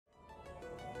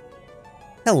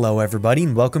Hello everybody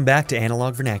and welcome back to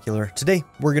Analog Vernacular. Today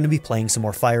we're going to be playing some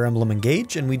more Fire Emblem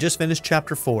Engage and we just finished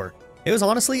chapter 4. It was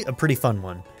honestly a pretty fun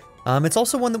one. It's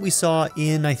also one that we saw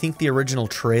in I think the original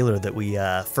trailer that we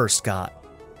first got.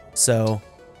 So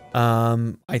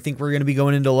I think we're going to be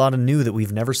going into a lot of new that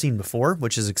we've never seen before,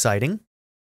 which is exciting.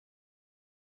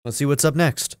 Let's see what's up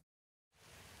next.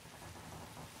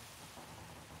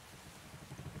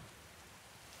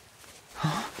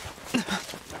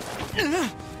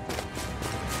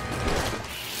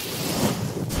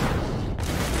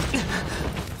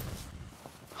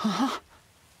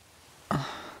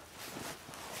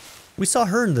 We saw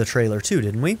her in the trailer too,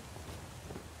 didn't we?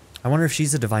 I wonder if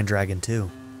she's a divine dragon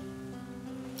too.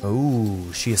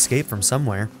 Oh, she escaped from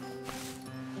somewhere.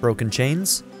 Broken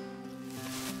chains?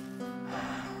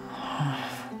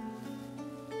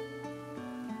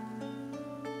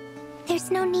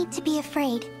 There's no need to be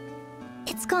afraid.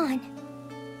 It's gone.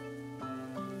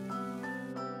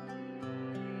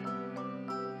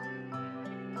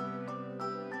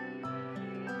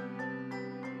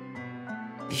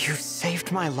 You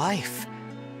saved my life.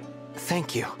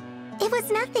 Thank you. It was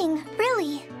nothing,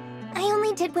 really. I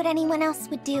only did what anyone else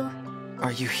would do.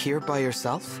 Are you here by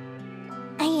yourself?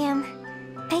 I am.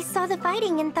 I saw the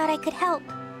fighting and thought I could help.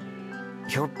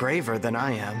 You're braver than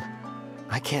I am.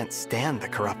 I can't stand the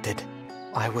corrupted.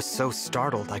 I was so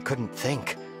startled I couldn't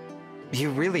think.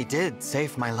 You really did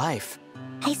save my life.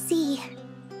 I see.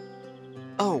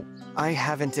 Oh, I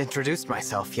haven't introduced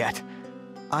myself yet.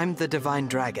 I'm the Divine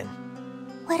Dragon.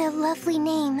 What a lovely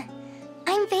name.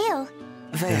 I'm Vale.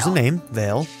 There's a name,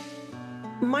 Vale.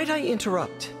 Might I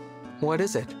interrupt? What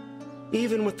is it?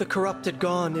 Even with the corrupted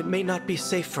gone, it may not be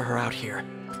safe for her out here.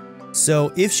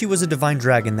 So if she was a divine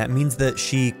dragon, that means that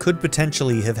she could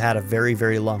potentially have had a very,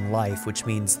 very long life, which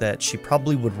means that she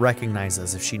probably would recognize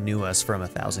us if she knew us from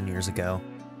 1,000 years ago.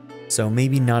 So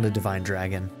maybe not a divine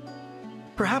dragon.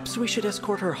 Perhaps we should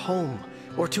escort her home,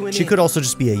 or to any... She could also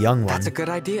just be a young one. That's a good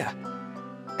idea.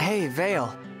 Hey,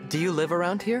 Vale, do you live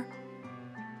around here?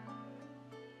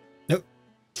 Nope.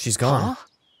 She's gone. Huh?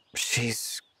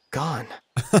 She's gone.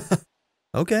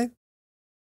 Okay.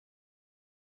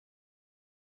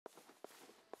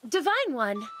 Divine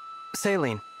One.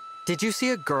 Saline, did you see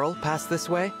a girl pass this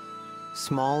way?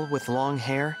 Small with long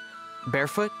hair?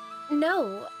 Barefoot?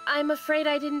 No, I'm afraid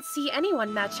I didn't see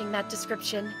anyone matching that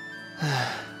description.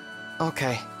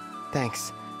 Okay,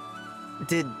 thanks.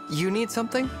 Did you need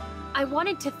something? I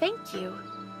wanted to thank you.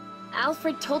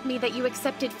 Alfred told me that you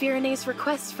accepted Firene's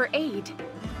request for aid,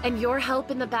 and your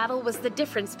help in the battle was the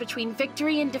difference between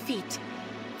victory and defeat.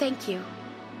 Thank you.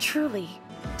 Truly.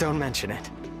 Don't mention it.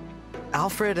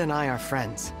 Alfred and I are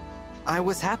friends. I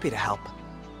was happy to help.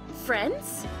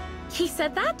 Friends? He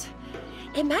said that?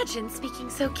 Imagine speaking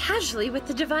so casually with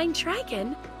the Divine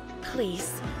Dragon.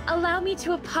 Please, allow me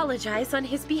to apologize on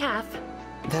his behalf.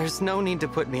 There's no need to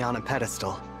put me on a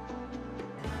pedestal.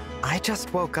 I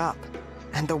just woke up,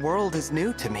 and the world is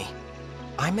new to me.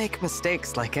 I make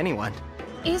mistakes like anyone.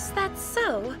 Is that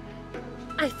so?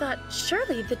 I thought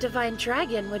surely the Divine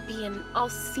Dragon would be an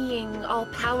all-seeing,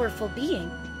 all-powerful being.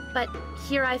 But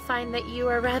here I find that you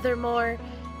are rather more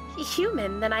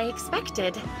human than I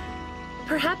expected.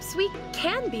 Perhaps we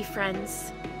can be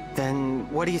friends. Then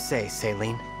what do you say,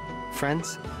 Saline?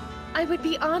 Friends? I would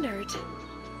be honored.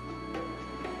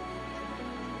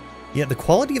 Yeah, the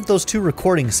quality of those two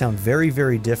recordings sound very,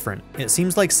 very different. It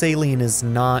seems like Saline is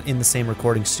not in the same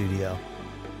recording studio.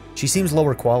 She seems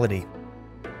lower quality.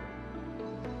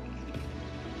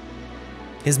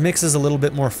 His mix is a little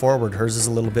bit more forward, hers is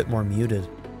a little bit more muted.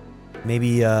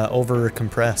 Maybe over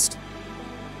compressed.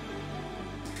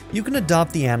 You can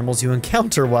adopt the animals you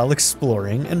encounter while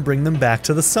exploring and bring them back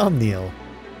to the Somniel.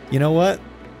 You know what?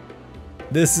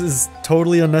 This is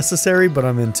totally unnecessary, but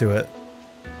I'm into it.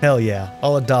 Hell yeah,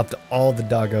 I'll adopt all the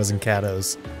doggos and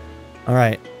cattos.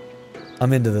 Alright,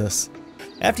 I'm into this.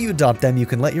 After you adopt them, you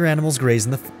can let your animals graze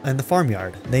in the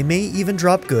farmyard. They may even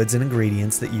drop goods and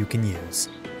ingredients that you can use.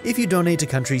 If you donate to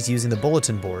countries using the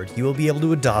bulletin board, you will be able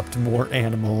to adopt more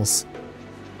animals.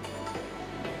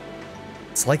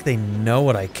 It's like they know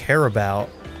what I care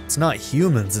about. It's not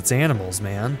humans, it's animals,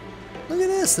 man. Look at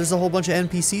this, there's a whole bunch of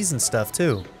NPCs and stuff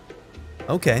too.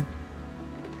 Okay.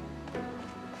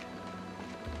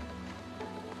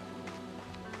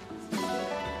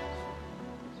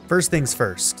 First things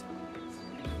first.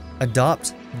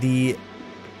 Adopt the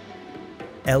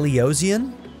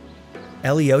Elyosian?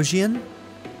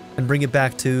 And bring it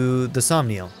back to the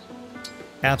Somniel.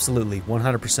 Absolutely,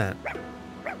 100%.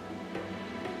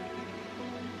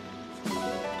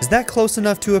 Is that close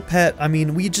enough to a pet? I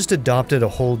mean, we just adopted a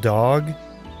whole dog.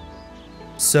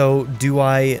 So do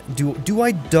I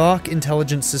dock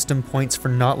intelligence system points for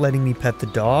not letting me pet the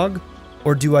dog?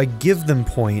 Or do I give them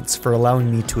points for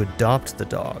allowing me to adopt the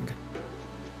dog?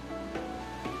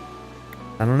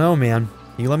 I don't know, man.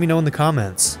 You let me know in the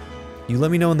comments.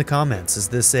 Is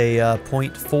this a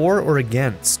point for or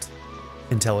against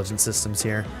intelligence systems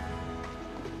here?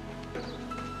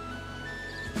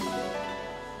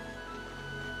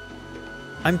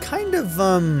 I'm kind of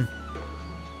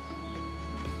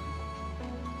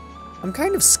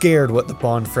scared what the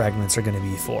bond fragments are going to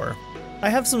be for. I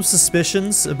have some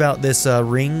suspicions about this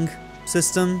ring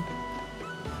system,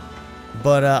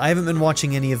 but I haven't been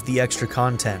watching any of the extra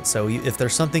content, so if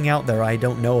there's something out there, I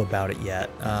don't know about it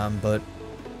yet. But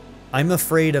I'm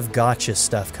afraid of gotcha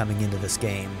stuff coming into this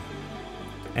game,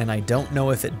 and I don't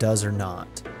know if it does or not.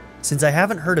 Since I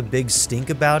haven't heard a big stink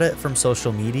about it from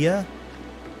social media,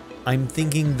 I'm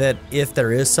thinking that if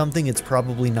there is something, it's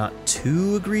probably not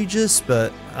too egregious,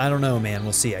 but I don't know, man.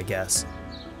 We'll see, I guess.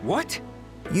 What?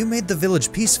 You made the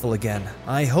village peaceful again.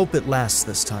 I hope it lasts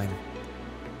this time.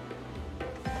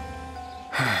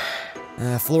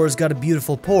 Flora's got a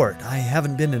beautiful port. I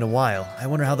haven't been in a while. I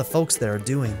wonder how the folks there are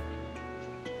doing.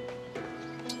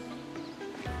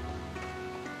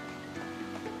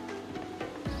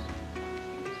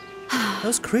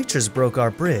 Those creatures broke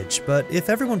our bridge, but if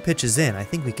everyone pitches in, I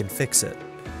think we can fix it.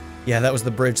 Yeah, that was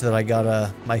the bridge that I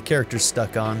got my character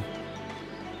stuck on.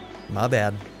 My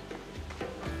bad.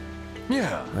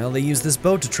 Yeah. Well, they use this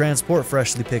boat to transport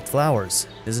freshly picked flowers.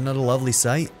 Isn't it a lovely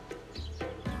sight?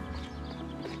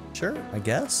 Sure, I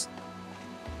guess.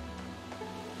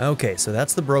 Okay, so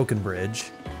that's the broken bridge.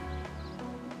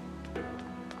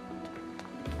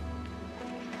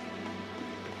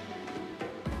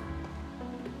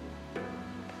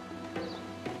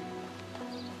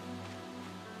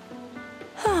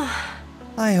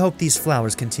 I hope these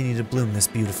flowers continue to bloom this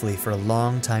beautifully for a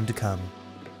long time to come.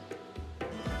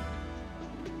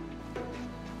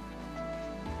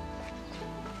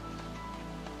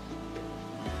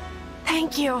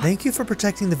 Thank you. Thank you for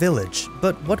protecting the village,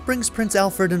 but what brings Prince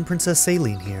Alfred and Princess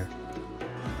Saline here?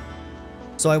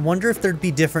 So I wonder if there'd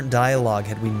be different dialogue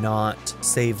had we not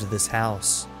saved this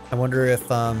house. I wonder if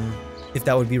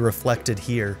that would be reflected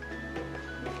here.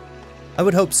 I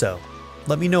would hope so.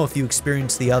 Let me know if you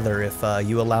experienced the other, if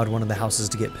you allowed one of the houses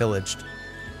to get pillaged.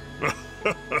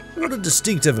 What a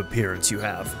distinctive appearance you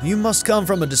have. You must come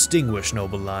from a distinguished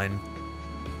noble line.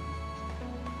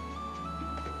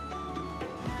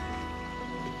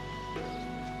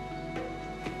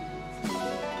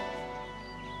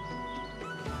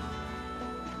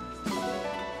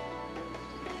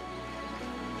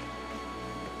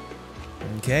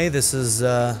 Okay, this is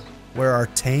where our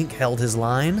tank held his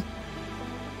line.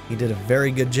 He did a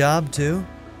very good job, too.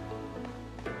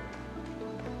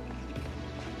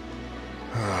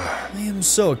 I am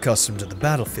so accustomed to the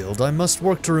battlefield, I must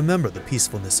work to remember the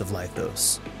peacefulness of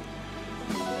Lythos.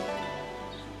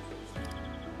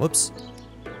 Whoops.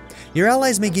 Your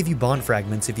allies may give you bond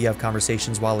fragments if you have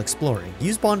conversations while exploring.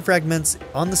 Use bond fragments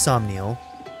on the Somniel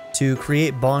to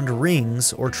create bond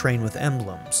rings or train with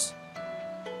emblems.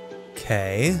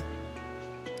 Okay.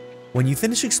 When you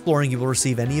finish exploring, you will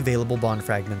receive any available bond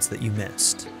fragments that you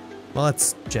missed. Well,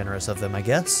 that's generous of them, I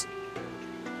guess.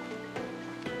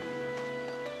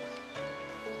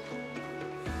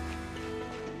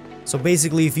 So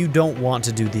basically, if you don't want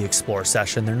to do the explore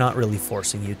session, they're not really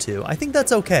forcing you to. I think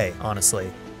that's okay, honestly.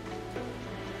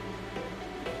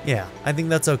 Yeah, I think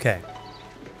that's okay.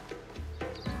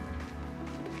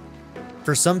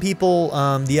 For some people,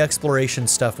 the exploration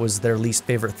stuff was their least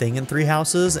favorite thing in Three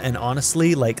Houses, and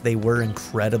honestly, like, they were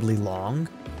incredibly long.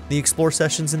 The explore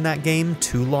sessions in that game,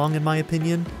 too long in my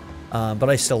opinion, but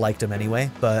I still liked them anyway.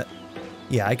 But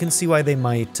yeah, I can see why they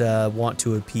might want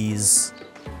to appease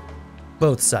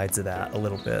both sides of that a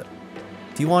little bit.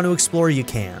 If you want to explore, you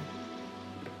can.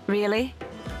 Really?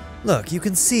 Look, you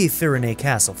can see Firenze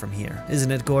Castle from here.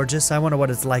 Isn't it gorgeous? I wonder what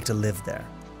it's like to live there.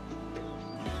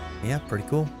 Yeah, pretty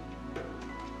cool.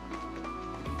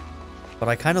 But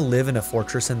I kind of live in a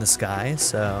fortress in the sky,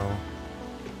 so...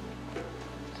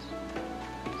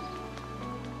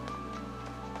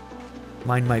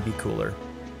 mine might be cooler.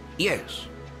 Yes.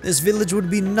 This village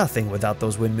would be nothing without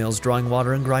those windmills drawing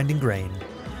water and grinding grain.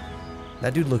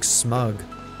 That dude looks smug.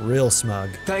 Real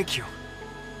smug. Thank you.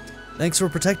 Thanks for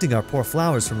protecting our poor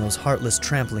flowers from those heartless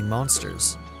trampling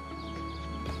monsters.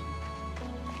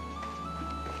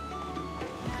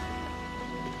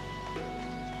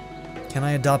 Can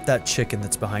I adopt that chicken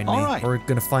that's behind me? All right. We're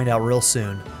gonna find out real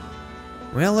soon.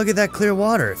 Well, look at that clear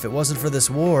water. If it wasn't for this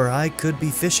war, I could be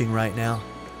fishing right now.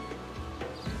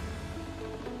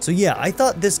 So yeah, I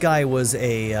thought this guy was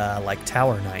a like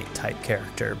Tower Knight type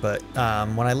character, but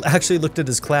when I actually looked at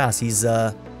his class, he's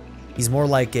more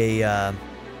like a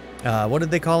what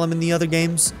did they call him in the other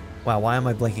games? Wow, why am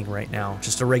I blanking right now?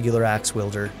 Just a regular axe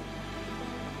wielder.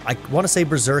 I want to say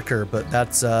Berserker, but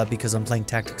that's because I'm playing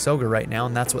Tactics Ogre right now,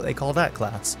 and that's what they call that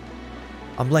class.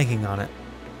 I'm blanking on it.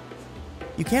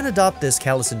 You can't adopt this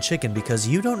Callison chicken because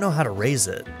you don't know how to raise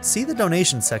it. See the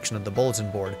donation section of the bulletin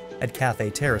board at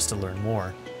Cafe Terrace to learn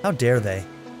more. How dare they?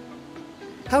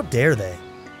 How dare they?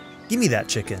 Give me that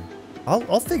chicken.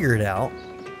 I'll figure it out.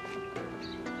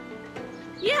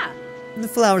 Yeah. The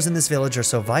flowers in this village are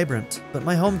so vibrant, but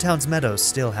my hometown's meadows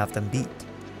still have them beat.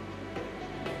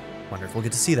 Wonder if we'll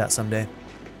get to see that someday.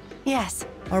 Yes.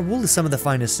 Our wool is some of the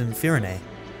finest in Firene.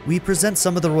 We present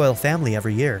some of the royal family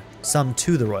every year. Some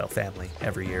to the royal family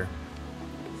every year.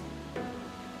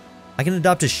 I can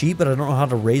adopt a sheep, but I don't know how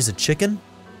to raise a chicken?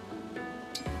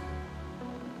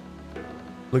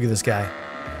 Look at this guy.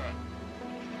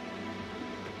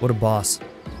 What a boss.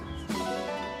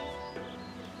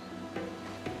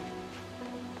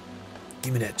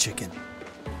 Give me that chicken.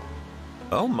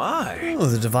 Oh my. Oh,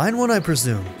 the divine one, I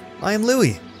presume. I am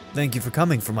Louis. Thank you for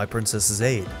coming for my princess's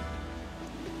aid.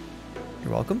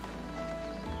 You're welcome.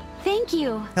 Thank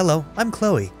you. Hello, I'm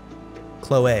Chloe.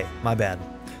 Chloe, my bad.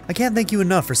 I can't thank you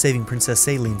enough for saving Princess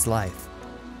Saileen's life.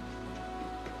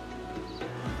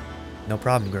 No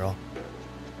problem, girl.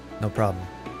 No problem.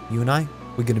 You and I,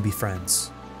 we're gonna be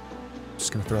friends.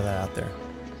 Just gonna throw that out there.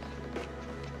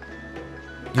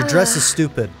 Your dress is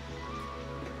stupid.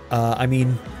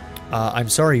 I'm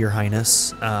sorry, Your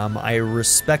Highness. I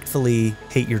respectfully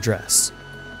hate your dress.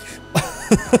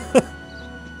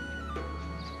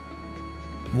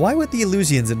 Why would the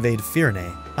Elysians invade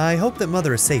Firene? I hope that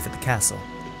Mother is safe at the castle.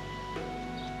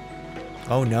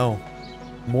 Oh no.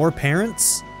 More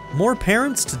parents? More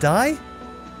parents to die?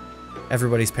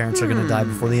 Everybody's parents are gonna die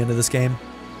before the end of this game.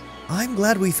 I'm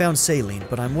glad we found Saline,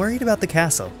 but I'm worried about the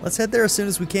castle. Let's head there as soon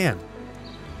as we can.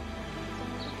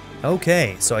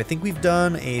 Okay, so I think we've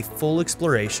done a full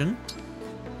exploration.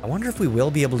 I wonder if we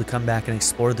will be able to come back and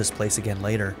explore this place again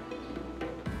later.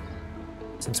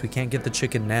 Since we can't get the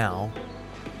chicken now.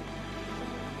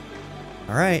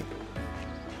 Alright.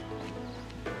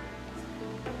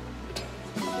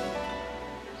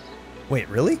 Wait,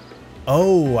 really?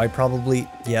 Oh, I probably...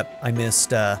 Yep, I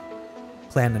missed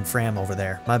Plan and Fram over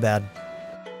there. My bad.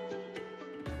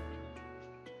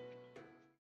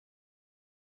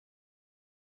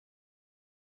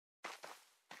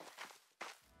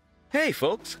 Hey,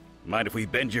 folks. Mind if we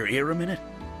bend your ear a minute?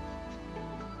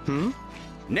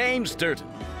 Name's Durden.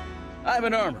 I'm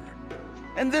an armorer.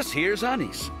 And this here's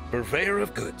Anis, purveyor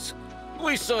of goods.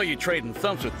 We saw you trading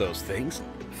thumps with those things.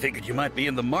 Figured you might be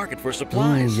in the market for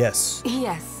supplies. Ooh, yes.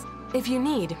 Yes. If you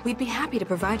need, we'd be happy to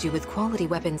provide you with quality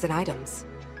weapons and items.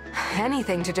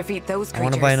 Anything to defeat those creatures. I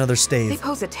want to buy another They stave.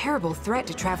 pose a terrible threat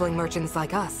to traveling merchants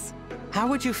like us. How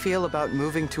would you feel about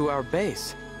moving to our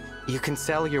base? You can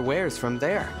sell your wares from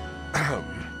there.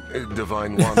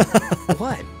 Divine One.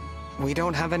 What? We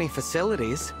don't have any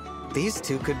facilities. These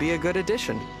two could be a good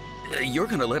addition. You're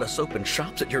gonna let us open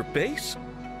shops at your base?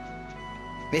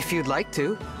 If you'd like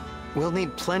to. We'll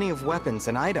need plenty of weapons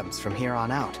and items from here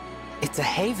on out. It's a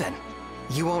haven.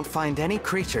 You won't find any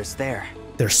creatures there.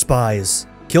 They're spies.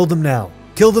 Kill them now.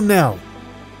 Kill them now.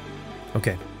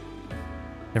 Okay.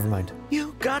 Never mind.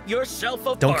 You got yourself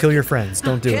a Don't kill your friends.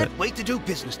 Don't do it. Can't wait to do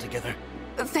business together.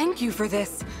 Thank you for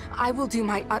this. I will do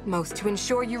my utmost to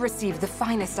ensure you receive the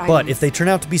finest items. But if they turn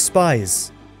out to be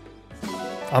spies,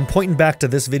 I'm pointing back to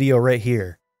this video right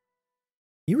here.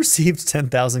 You received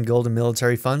 10,000 gold in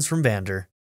military funds from Vander.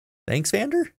 Thanks,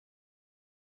 Vander?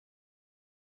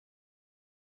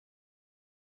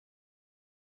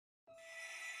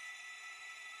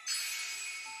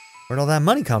 Where'd all that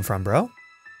money come from, bro?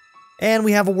 And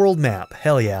we have a world map.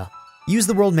 Hell yeah. Use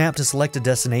the world map to select a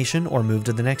destination or move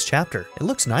to the next chapter. It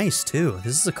looks nice, too.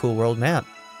 This is a cool world map.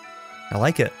 I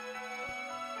like it.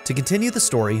 To continue the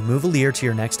story, move Alir to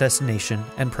your next destination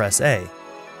and press A.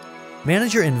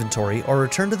 Manage your inventory or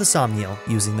return to the Somniel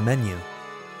using the menu.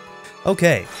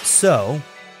 Okay, so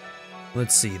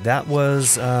let's see. That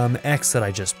was X that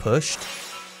I just pushed.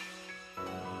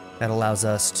 That allows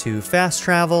us to fast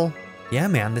travel. Yeah,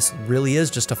 man, this really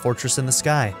is just a fortress in the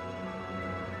sky.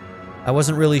 I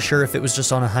wasn't really sure if it was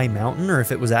just on a high mountain or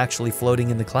if it was actually floating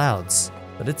in the clouds,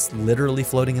 but it's literally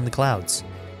floating in the clouds.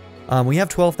 We have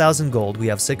 12,000 gold, we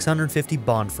have 650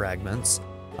 bond fragments.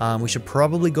 We should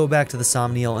probably go back to the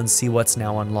Somniel and see what's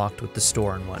now unlocked with the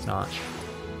store and whatnot.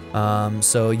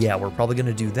 So yeah, we're probably going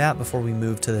to do that before we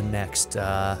move to the next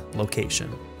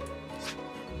location.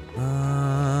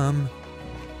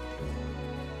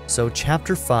 So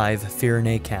Chapter 5,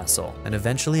 Firenze Castle, and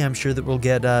eventually I'm sure that we'll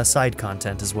get side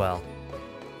content as well.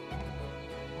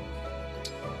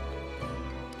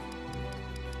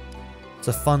 It's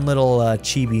a fun little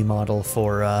chibi model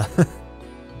for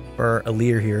for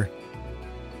Elyos here.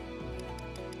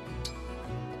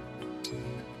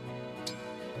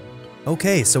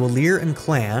 Okay, so Elyos and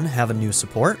Clan have a new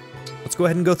support. Let's go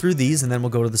ahead and go through these, and then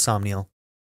we'll go to the Somniel.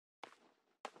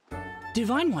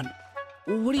 Divine One,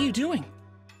 what are you doing?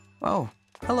 Oh,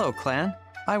 hello, Clan.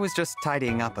 I was just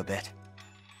tidying up a bit.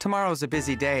 Tomorrow's a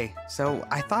busy day, so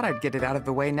I thought I'd get it out of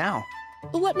the way now.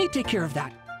 Let me take care of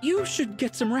that. You should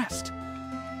get some rest.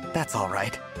 That's all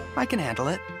right. I can handle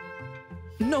it.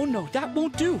 No, that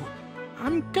won't do.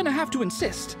 I'm gonna have to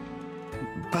insist.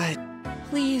 But...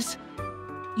 Please.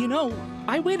 You know,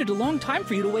 I waited a long time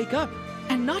for you to wake up.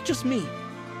 And not just me.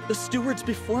 The stewards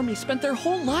before me spent their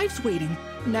whole lives waiting.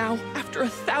 Now, after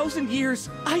 1,000 years,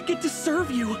 I get to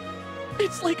serve you.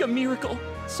 It's like a miracle.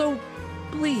 So,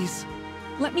 please,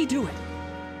 let me do it.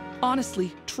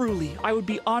 Honestly, truly, I would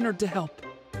be honored to help.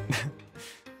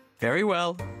 Very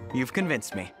well. You've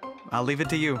convinced me. I'll leave it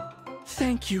to you.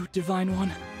 Thank you, Divine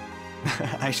One.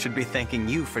 I should be thanking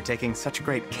you for taking such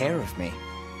great care of me.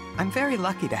 I'm very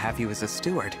lucky to have you as a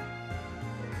steward.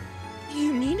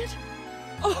 You mean it?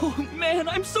 Oh, man,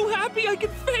 I'm so happy I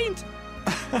could faint!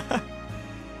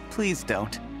 Please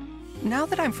don't. Now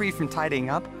that I'm free from tidying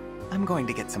up, I'm going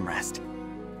to get some rest.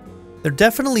 There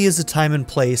definitely is a time and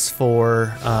place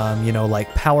for, you know,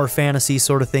 like power fantasy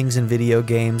sort of things in video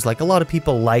games. Like a lot of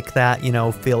people like that, you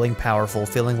know, feeling powerful,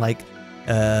 feeling like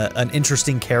an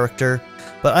interesting character.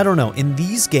 But I don't know, in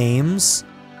these games,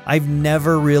 I've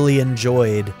never really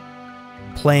enjoyed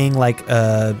playing like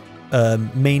a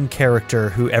main character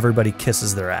who everybody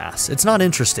kisses their ass. It's not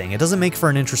interesting. It doesn't make for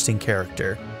an interesting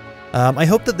character. I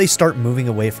hope that they start moving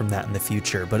away from that in the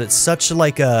future, but it's such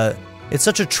like it's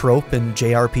such a trope in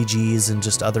JRPGs and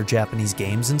just other Japanese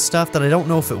games and stuff that I don't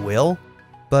know if it will.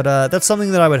 But that's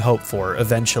something that I would hope for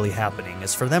eventually happening,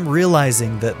 is for them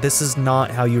realizing that this is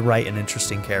not how you write an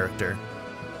interesting character.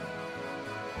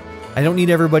 I don't need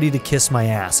everybody to kiss my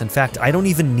ass. In fact, I don't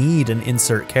even need an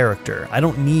insert character. I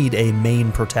don't need a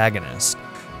main protagonist.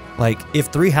 Like, if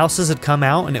Three Houses had come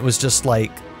out and it was just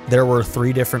like, there were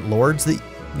 3 different lords that,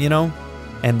 you know,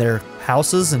 and their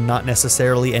houses and not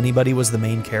necessarily anybody was the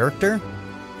main character,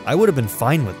 I would have been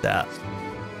fine with that.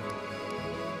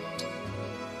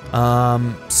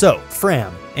 So,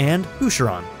 Fram and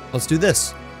Boucheron. Let's do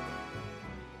this.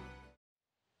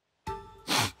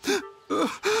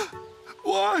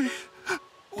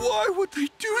 Why would they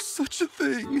do such a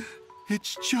thing?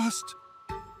 It's just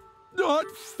not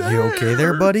fair. You okay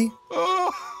there, buddy?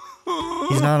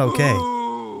 He's not okay.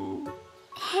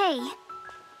 Hey,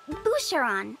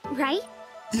 Boucheron, right?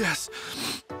 Yes.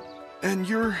 And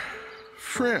you're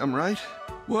Fram, right?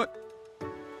 What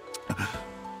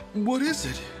is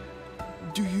it?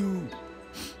 Do you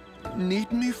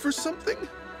need me for something?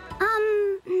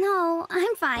 No,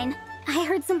 I'm fine. I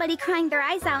heard somebody crying their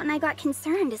eyes out and I got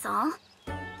concerned is all.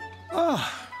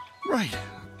 Ah, right.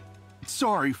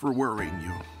 Sorry for worrying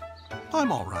you.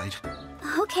 I'm all right.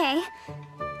 Okay.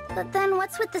 But then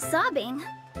what's with the sobbing?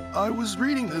 I was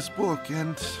reading this book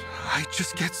and I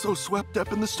just get so swept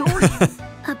up in the story.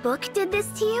 A book did this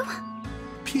to you?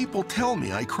 People tell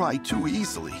me I cry too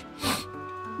easily.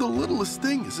 The littlest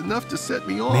thing is enough to set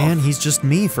me off. Man, he's just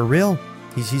me, for real.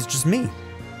 He's just me.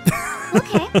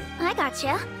 Okay, I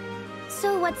gotcha.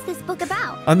 So what's this book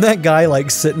about? I'm that guy like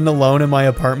sitting alone in my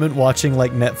apartment watching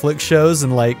like Netflix shows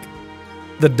and like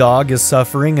the dog is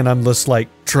suffering and I'm just like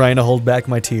trying to hold back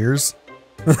my tears.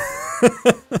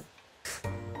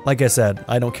 Like I said,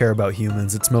 I don't care about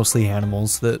humans. It's mostly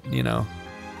animals that, you know,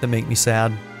 that make me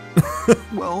sad.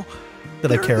 Well,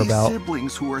 that I care there are about.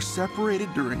 Siblings who are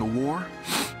separated during a war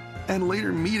and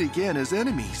later meet again as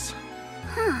enemies.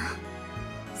 Huh.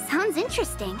 Sounds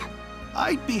interesting.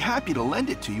 I'd be happy to lend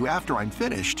it to you after I'm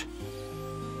finished.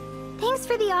 Thanks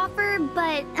for the offer,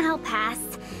 but I'll pass.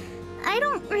 I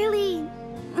don't really...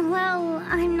 Well,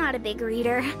 I'm not a big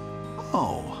reader.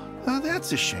 Oh,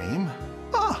 that's a shame.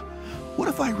 Ah, what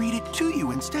if I read it to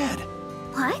you instead?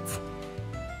 What?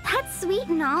 That's sweet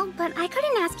and all, but I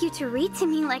couldn't ask you to read to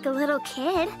me like a little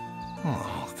kid.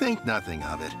 Oh, think nothing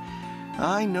of it.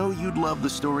 I know you'd love the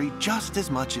story just as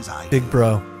much as I do. Big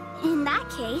bro. In that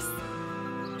case,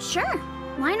 sure,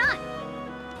 why not?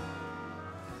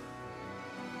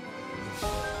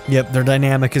 Yep, their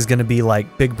dynamic is going to be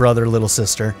like big brother, little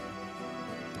sister.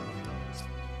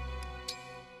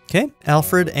 Okay,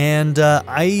 Alfred, and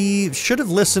I should have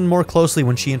listened more closely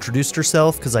when she introduced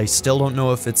herself, because I still don't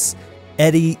know if it's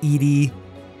Eddie, Edie,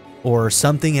 or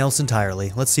something else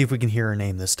entirely. Let's see if we can hear her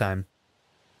name this time.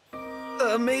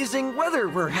 Amazing weather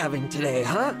we're having today,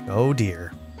 huh? Oh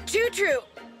dear. Too true.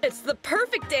 It's the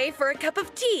perfect day for a cup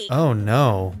of tea. Oh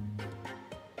no.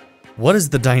 What is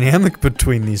the dynamic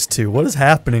between these two? What is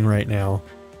happening right now?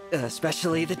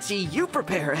 Especially the tea you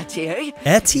prepare, Etier.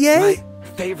 Etier? My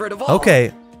favorite of all.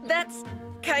 Okay. That's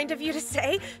kind of you to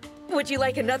say. Would you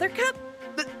like another cup?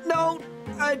 No,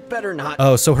 I'd better not.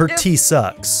 Oh, so her tea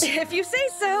sucks. If you say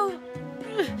so.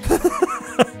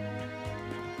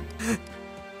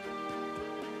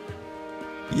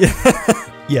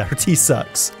 Yeah, her tea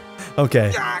sucks.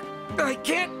 Okay. I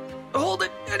can't hold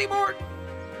it anymore.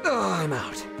 Oh, I'm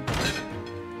out.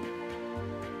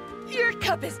 Your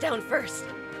cup is down first.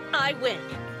 I win.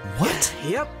 What?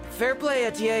 Yep, fair play,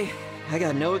 Etier. I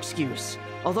got no excuse.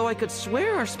 Although I could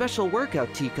swear our special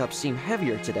workout teacups seem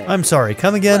heavier today. I'm sorry,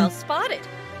 come again? Well spotted.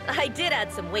 I did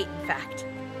add some weight, in fact.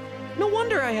 No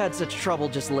wonder I had such trouble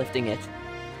just lifting it.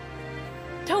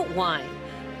 Don't whine.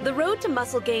 The road to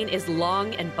muscle gain is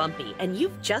long and bumpy, and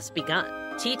you've just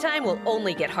begun. Tea time will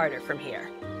only get harder from here.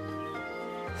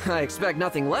 I expect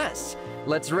nothing less.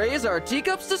 Let's raise our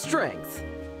teacups to strength.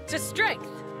 To strength.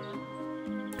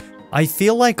 I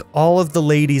feel like all of the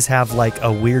ladies have like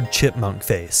a weird chipmunk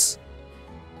face.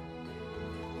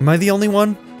 Am I the only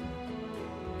one?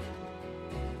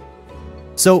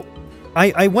 So,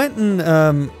 I went and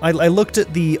I looked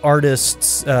at the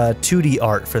artists' 2D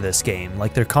art for this game,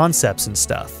 like their concepts and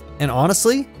stuff. And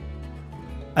honestly,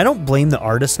 I don't blame the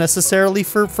artists necessarily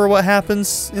for what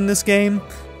happens in this game.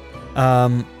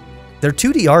 Their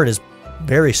 2D art is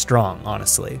very strong,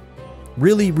 honestly.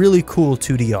 Really, really cool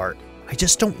 2D art. I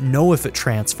just don't know if it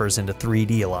transfers into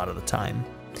 3D a lot of the time.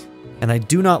 And I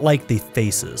do not like the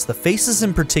faces. The faces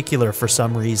in particular, for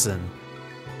some reason,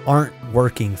 aren't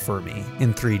working for me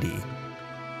in 3D.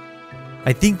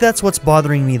 I think that's what's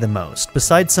bothering me the most,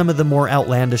 besides some of the more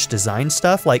outlandish design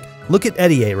stuff. Like, look at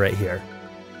Etier right here.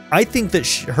 I think that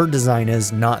her design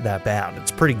is not that bad.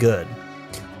 It's pretty good.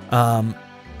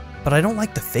 But I don't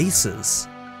like the faces.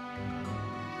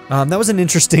 That was an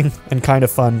interesting and kind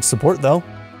of fun support, though.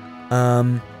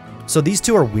 So these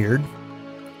two are weird.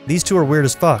 These two are weird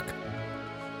as fuck.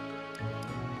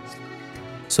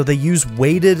 So they use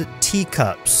weighted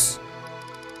teacups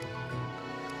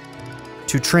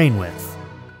to train with.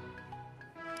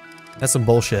 That's some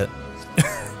bullshit.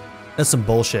 That's some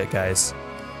bullshit, guys.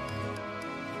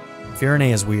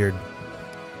 Firenze is weird.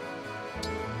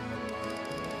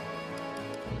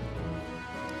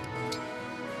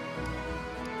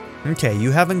 Okay,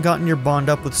 you haven't gotten your bond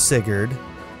up with Sigurd.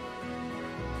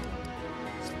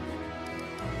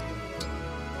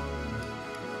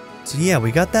 So yeah,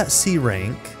 we got that C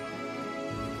rank.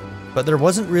 But there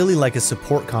wasn't really like a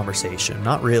support conversation,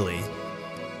 not really.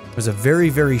 It was a very,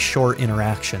 very short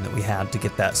interaction that we had to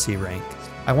get that C rank.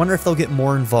 I wonder if they'll get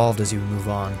more involved as you move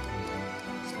on.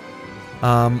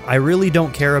 I really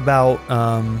don't care about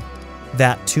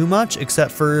that too much,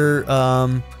 except for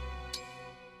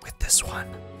with this one.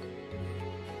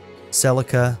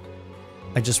 Celica,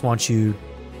 I just want you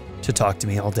to talk to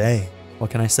me all day.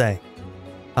 What can I say?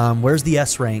 Where's the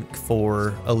S rank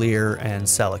for Alear and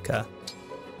Celica?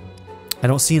 I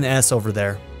don't see an S over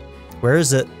there. Where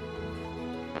is it?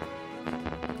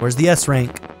 Where's the S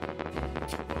rank?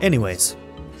 Anyways,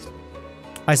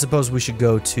 I suppose we should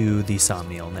go to the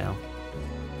Somniel now.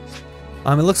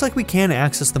 It looks like we can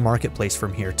access the marketplace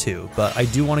from here too, but I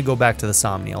do want to go back to the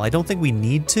Somniel. I don't think we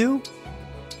need to,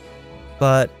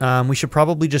 but we should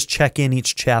probably just check in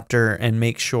each chapter and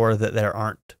make sure that there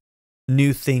aren't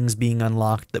new things being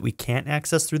unlocked that we can't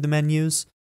access through the menus.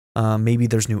 Maybe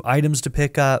there's new items to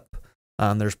pick up.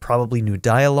 There's probably new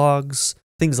dialogues,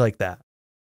 things like that.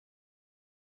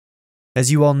 As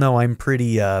you all know, I'm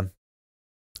pretty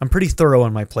thorough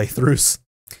in my playthroughs.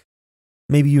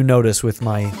 Maybe you notice with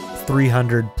my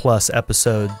 300 plus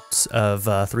episodes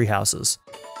of Three Houses.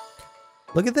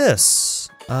 Look at this.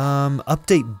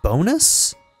 Update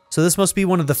bonus? So this must be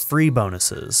one of the free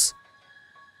bonuses.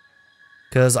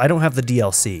 Because I don't have the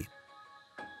DLC.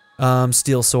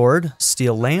 Steel sword,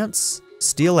 steel lance,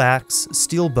 steel axe,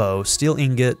 steel bow, steel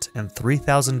ingot, and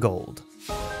 3,000 gold.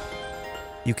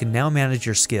 You can now manage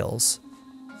your skills.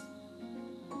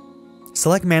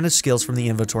 Select Manage Skills from the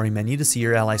inventory menu to see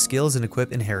your ally skills and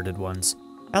equip inherited ones.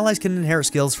 Allies can inherit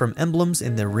skills from emblems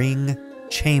in the ring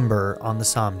chamber on the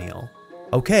Somniel.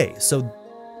 Okay, so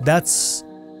that's...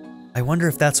 I wonder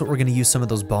if that's what we're going to use some of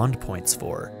those bond points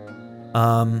for.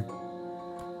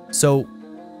 So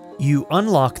you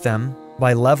unlock them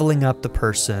by leveling up the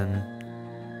person,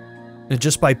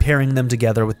 just by pairing them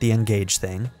together with the engage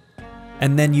thing.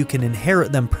 And then you can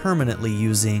inherit them permanently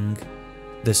using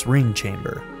this ring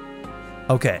chamber.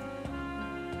 Okay.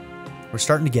 We're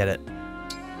starting to get it.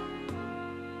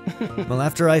 Well,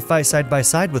 after I fight side by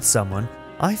side with someone,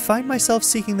 I find myself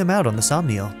seeking them out on the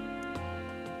Somniel.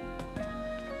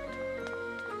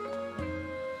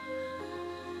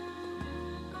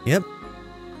 Yep.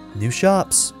 New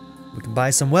shops. We can buy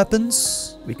some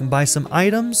weapons. We can buy some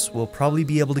items. We'll probably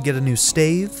be able to get a new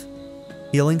stave.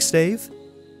 Healing stave.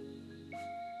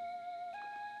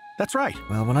 That's right.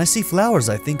 Well, when I see flowers,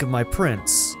 I think of my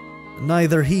prince.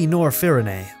 Neither he nor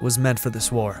Firene was meant for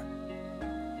this war.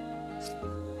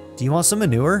 Do you want some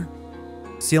manure?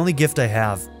 It's the only gift I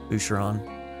have, Boucheron.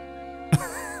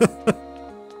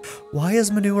 Why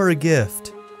is manure a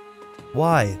gift?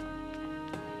 Why?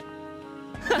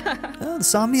 Oh, the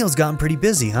Somniel's gotten pretty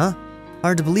busy, huh?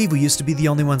 Hard to believe we used to be the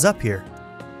only ones up here.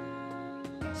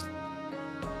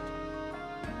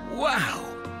 Wow!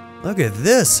 Look at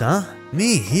this, huh?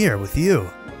 Me here with you.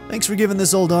 Thanks for giving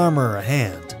this old armor a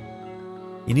hand.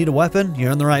 You need a weapon?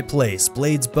 You're in the right place.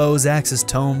 Blades, bows, axes,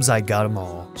 tomes, I got them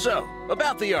all. So,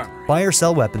 about the armor. Buy or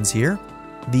sell weapons here.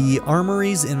 The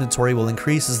armory's inventory will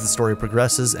increase as the story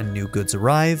progresses and new goods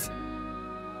arrive.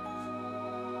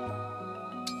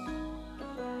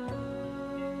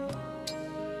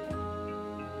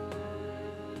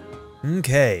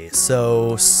 Okay,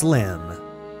 so slim.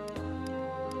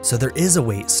 So there is a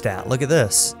weight stat, look at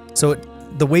this. So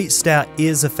the weight stat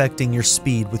is affecting your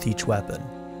speed with each weapon.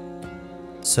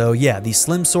 So yeah, these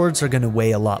slim swords are going to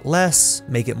weigh a lot less,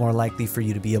 make it more likely for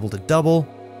you to be able to double.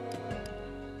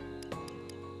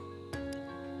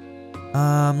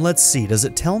 Let's see, does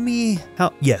it tell me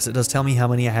how... Yes, it does tell me how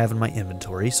many I have in my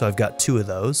inventory, so I've got 2 of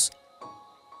those.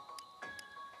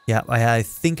 Yeah, I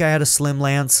think I had a slim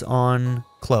lance on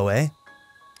Chloe.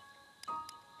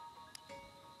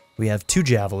 We have 2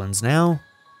 javelins now.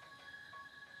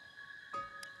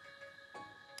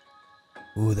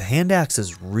 Ooh, the hand axe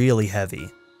is really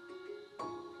heavy.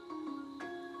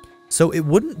 So it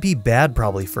wouldn't be bad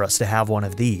probably for us to have one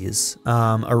of these.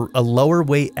 A lower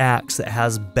weight axe that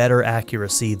has better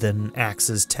accuracy than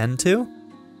axes tend to.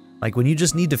 Like when you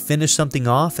just need to finish something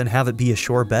off and have it be a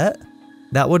sure bet,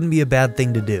 that wouldn't be a bad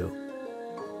thing to do.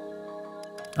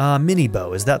 Mini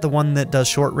bow, is that the one that does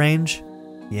short range?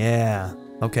 Yeah.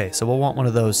 Okay, so we'll want one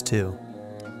of those too.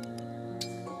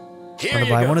 I'm gonna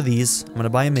buy one of these. I'm gonna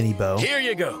buy a mini bow. Here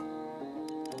you go.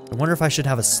 I wonder if I should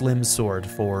have a slim sword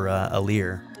for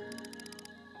Alir.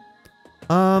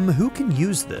 Who can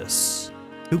use this?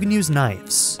 Who can use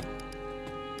knives?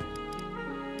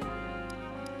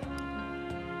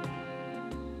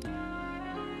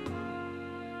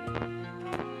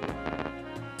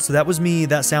 So that was me,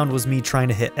 that sound was me trying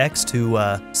to hit X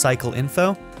to cycle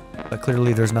info, but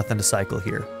clearly there's nothing to cycle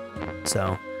here.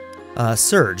 So,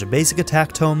 Surge, a basic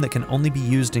attack tome that can only be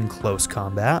used in close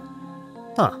combat.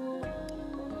 Huh.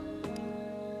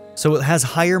 So it has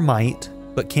higher might,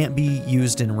 but can't be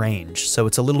used in range, so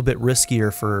it's a little bit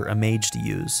riskier for a mage to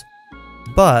use.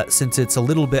 But since it's a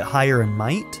little bit higher in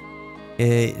might,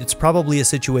 it's probably a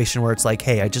situation where it's like,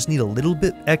 hey, I just need a little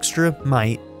bit extra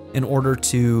might in order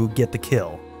to get the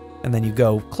kill. And then you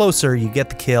go closer, you get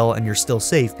the kill, and you're still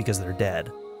safe because they're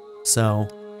dead. So,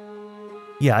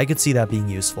 yeah, I could see that being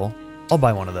useful. I'll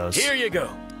buy one of those. Here you go.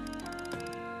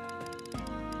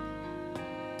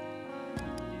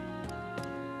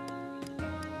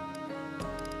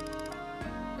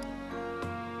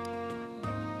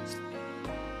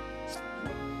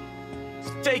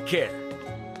 Take care.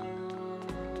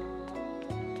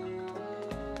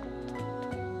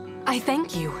 I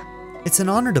thank you. It's an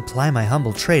honor to ply my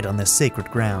humble trade on this sacred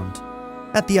ground.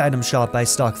 At the item shop, I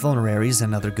stock vulneraries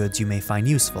and other goods you may find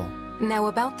useful. Now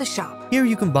about the shop. Here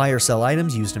you can buy or sell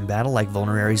items used in battle like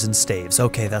vulneraries and staves.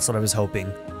 Okay, that's what I was hoping.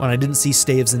 When I didn't see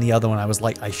staves in the other one, I was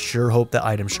like, I sure hope the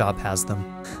item shop has them.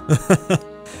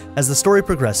 As the story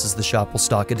progresses, the shop will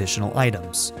stock additional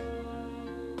items.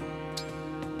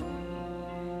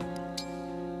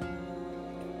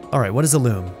 Alright, what is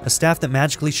Illum? A staff that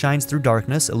magically shines through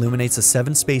darkness, illuminates a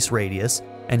 7 space radius,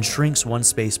 and shrinks 1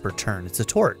 space per turn. It's a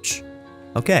torch.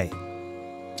 Okay. I'm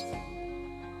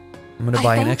going to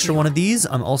buy an extra one of these.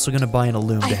 I'm also going to buy an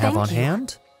Illum to have on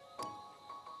hand.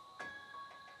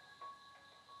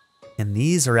 And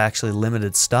these are actually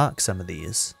limited stock, some of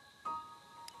these.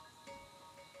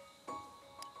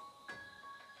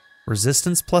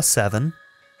 Resistance plus 7.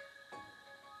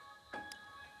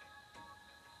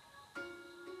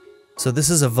 So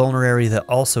this is a vulnerary that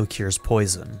also cures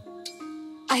poison.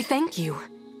 I thank you.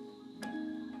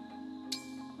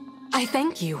 I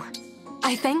thank you.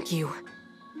 I thank you.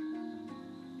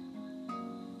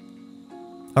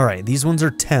 Alright, these ones are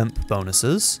temp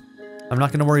bonuses. I'm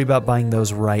not going to worry about buying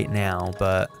those right now,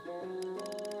 but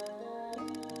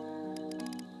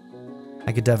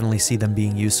I could definitely see them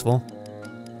being useful.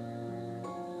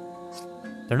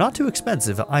 They're not too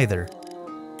expensive either.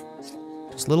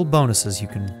 Just little bonuses you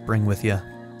can bring with you.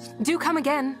 Do come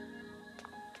again.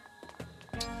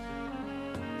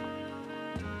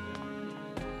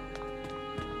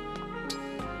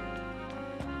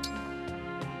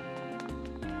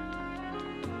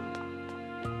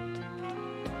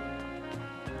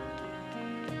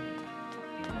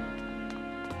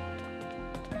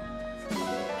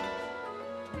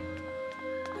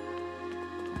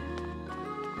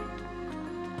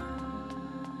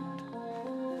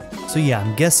 So yeah,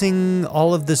 I'm guessing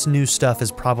all of this new stuff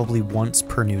is probably once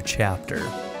per new chapter.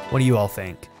 What do you all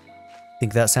think?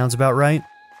 Think that sounds about right?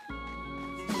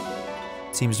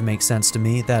 Seems to make sense to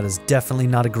me. That is definitely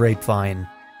not a grapevine.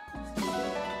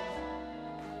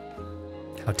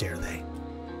 How dare they?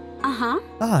 Uh-huh.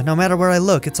 Ah, no matter where I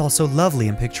look, it's all so lovely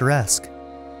and picturesque.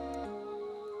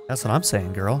 That's what I'm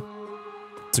saying, girl.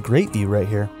 It's a great view right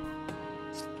here.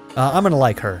 I'm gonna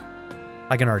like her.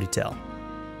 I can already tell.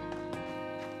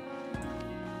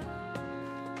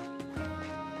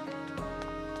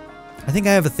 I think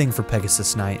I have a thing for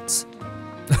Pegasus Knights.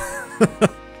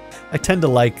 I tend to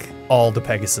like all the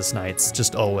Pegasus Knights,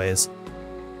 just always.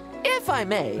 If I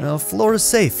may. Well, Flora's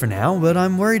safe for now, but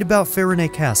I'm worried about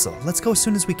Farinay Castle. Let's go as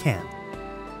soon as we can.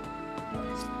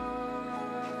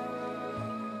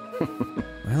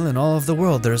 Well, in all of the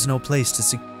world, there is no place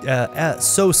to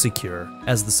so secure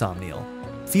as the Somniel.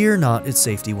 Fear not its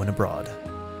safety when abroad.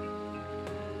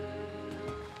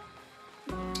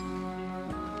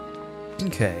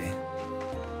 Okay.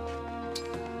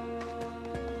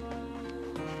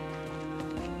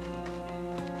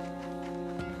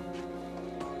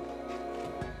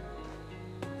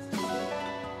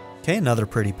 Okay, another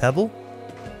pretty pebble.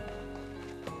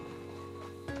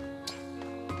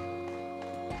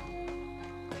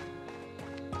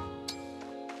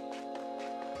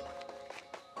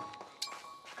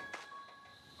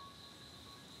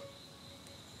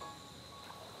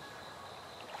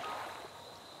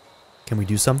 Can we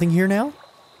do something here now?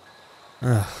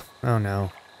 Ugh, oh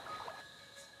no.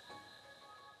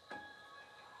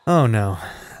 Oh no.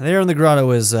 There in the grotto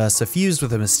is suffused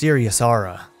with a mysterious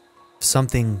aura.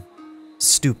 Something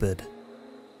stupid.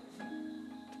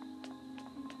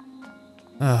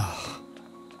 Ugh.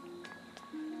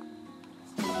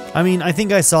 I mean, I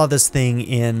think I saw this thing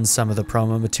in some of the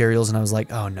promo materials and I was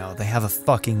like, oh no, they have a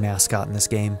fucking mascot in this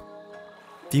game.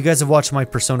 If you guys have watched my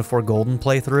Persona 4 Golden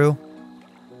playthrough,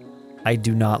 I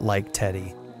do not like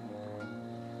Teddy.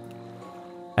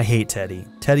 I hate Teddy.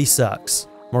 Teddy sucks.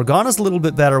 Morgana's a little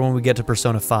bit better when we get to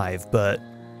Persona 5, but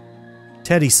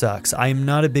Teddy sucks. I'm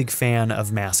not a big fan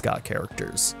of mascot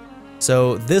characters.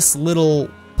 So this little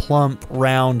plump,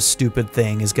 round, stupid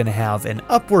thing is going to have an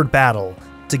upward battle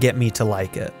to get me to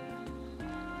like it.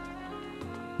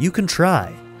 You can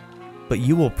try, but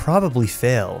you will probably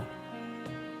fail.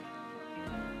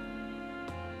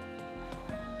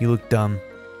 You look dumb.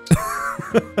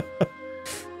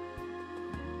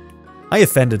 I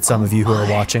offended some of you who are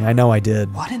watching. I know I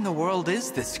did. What in the world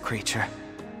is this creature?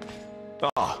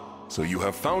 Ah, so you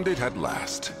have found it at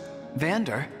last.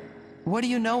 Vander, what do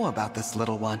you know about this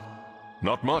little one?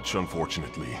 Not much,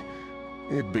 unfortunately.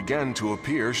 It began to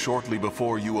appear shortly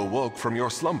before you awoke from your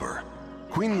slumber.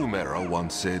 Queen Lumera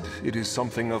once said it is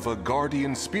something of a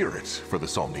guardian spirit for the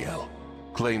Somniel.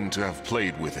 Claimed to have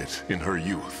played with it in her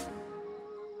youth.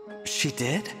 She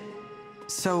did?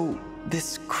 So,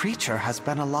 this creature has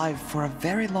been alive for a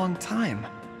very long time.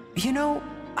 You know,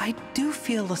 I do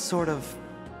feel a sort of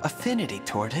affinity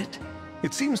toward it.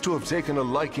 It seems to have taken a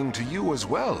liking to you as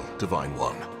well, Divine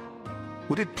One.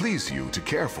 Would it please you to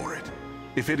care for it?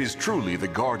 If it is truly the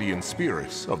guardian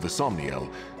spirit of the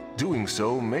Somniel, doing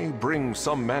so may bring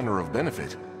some manner of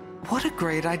benefit. What a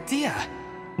great idea!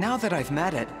 Now that I've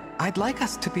met it, I'd like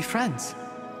us to be friends.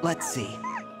 Let's see.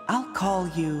 I'll call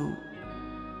you...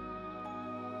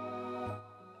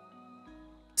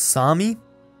 Sami?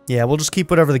 Yeah, we'll just keep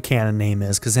whatever the canon name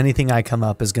is, because anything I come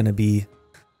up is going to be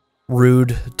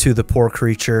rude to the poor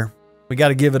creature. We got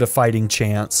to give it a fighting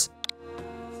chance.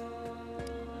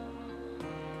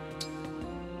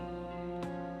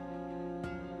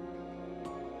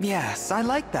 Yes, I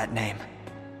like that name.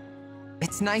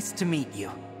 It's nice to meet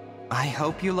you. I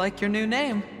hope you like your new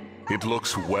name. It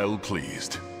looks well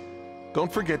pleased.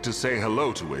 Don't forget to say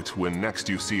hello to it when next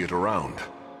you see it around.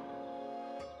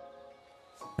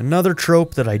 Another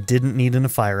trope that I didn't need in a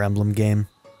Fire Emblem game.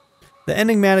 The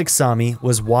enigmatic Sami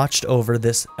has watched over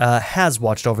this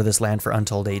land for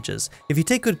untold ages. If you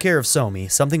take good care of Somi,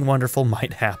 something wonderful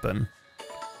might happen.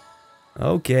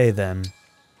 Okay, then.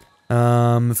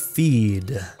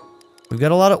 Feed. We've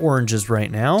got a lot of oranges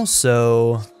right now,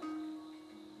 so...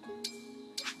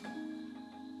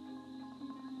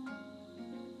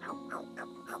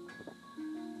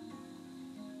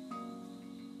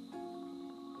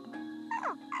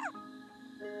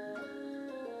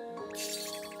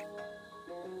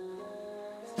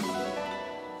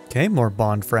 Okay, more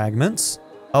bond fragments.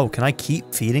 Oh, can I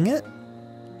keep feeding it?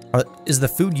 Is the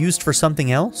food used for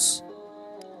something else?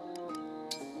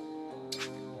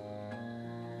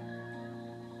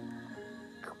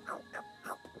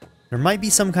 There might be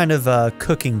some kind of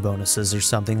cooking bonuses or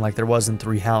something like there was in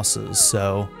Three Houses,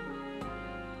 so...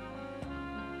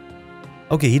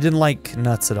 Okay, he didn't like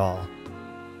nuts at all.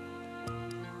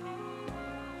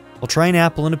 We'll try an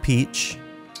apple and a peach.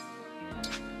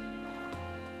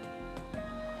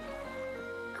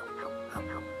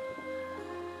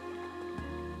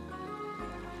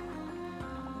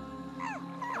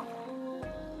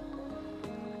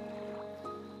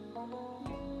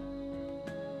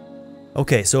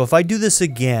 Okay, so if I do this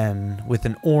again with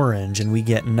an orange and we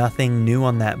get nothing new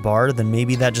on that bar, then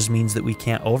maybe that just means that we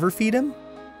can't overfeed him?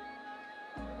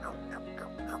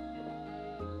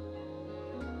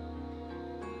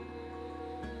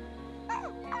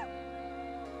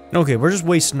 Okay, we're just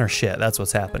wasting our shit. That's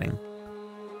what's happening.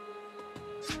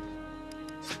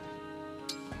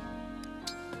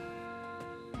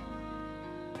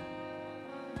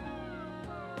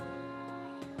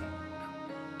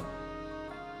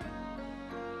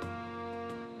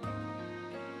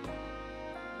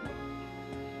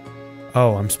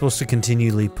 Oh, I'm supposed to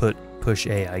continually push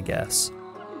A, I guess.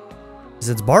 Is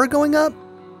its bar going up?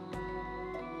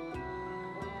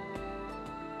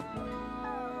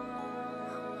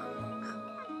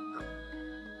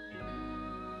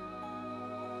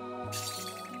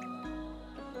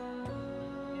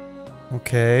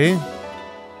 Okay.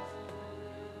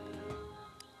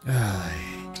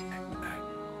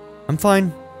 I'm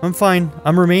fine. I'm fine.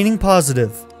 I'm remaining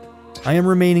positive. I am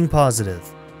remaining positive.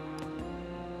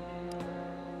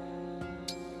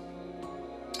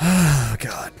 Oh,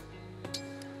 God.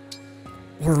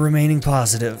 We're remaining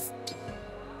positive.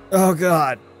 Oh,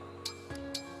 God.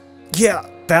 Yeah,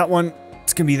 that one.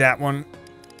 It's gonna be that one.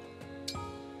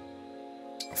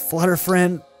 A flutter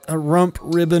friend, a rump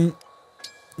ribbon,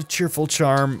 a cheerful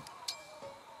charm,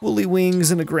 woolly wings,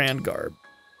 and a grand garb.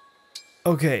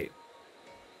 Okay.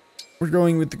 We're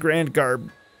going with the grand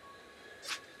garb.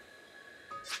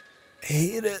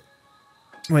 Hate it.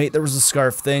 Wait, there was a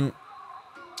scarf thing.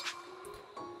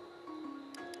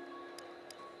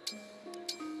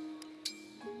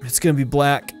 It's gonna be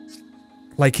black,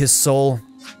 like his soul.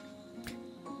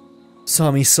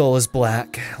 Sami's soul is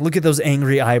black. Look at those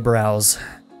angry eyebrows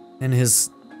and his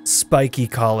spiky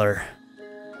collar.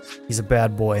 He's a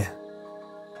bad boy.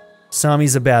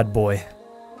 Sami's a bad boy.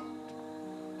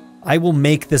 I will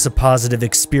make this a positive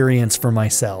experience for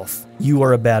myself. You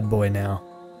are a bad boy now.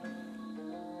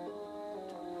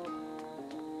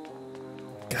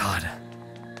 God.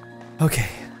 Okay.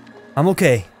 I'm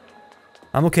okay.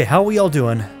 I'm okay. How are we all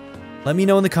doing? Let me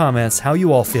know in the comments how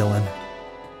you all feeling.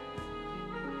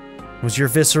 Was your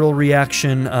visceral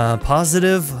reaction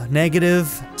positive,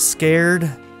 negative, scared,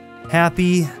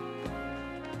 happy,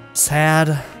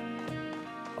 sad,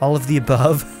 all of the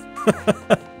above?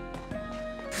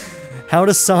 How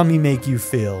does Sami make you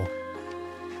feel?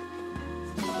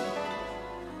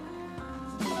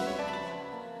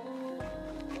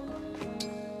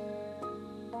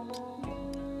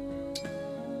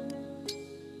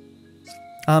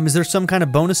 Is there some kind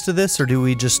of bonus to this, or do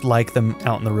we just like them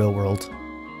out in the real world?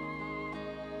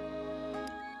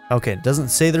 Okay, it doesn't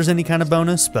say there's any kind of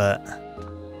bonus, but...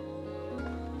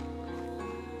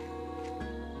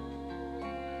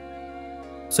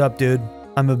 What's up, dude?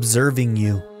 I'm observing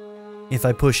you. If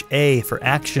I push A for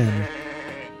action,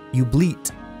 you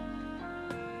bleat.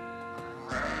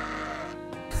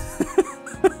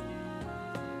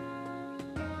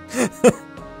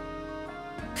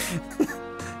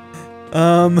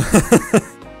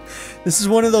 This is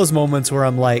one of those moments where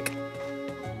I'm like,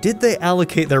 did they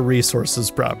allocate their resources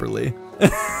properly?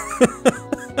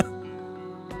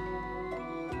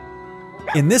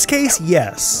 In this case,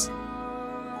 yes.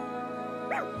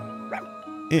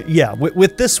 Yeah,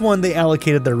 with this one, they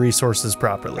allocated their resources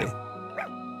properly.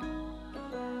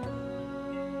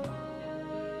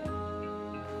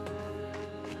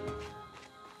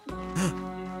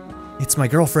 It's my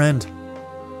girlfriend.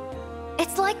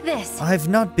 It's like this. I've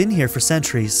not been here for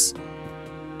centuries.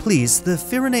 Please, the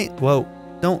Firenate... Whoa,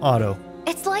 don't auto.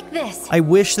 It's like this. I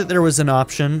wish that there was an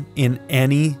option in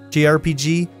any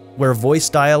JRPG where voice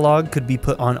dialogue could be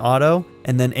put on auto,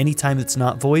 and then anytime it's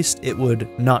not voiced, it would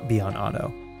not be on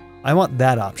auto. I want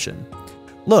that option.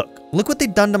 Look what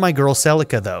they've done to my girl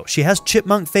Celica though. She has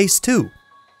chipmunk face too.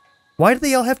 Why do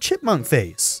they all have chipmunk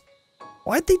face?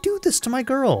 Why'd they do this to my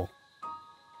girl?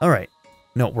 Alright.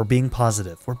 No, we're being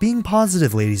positive. We're being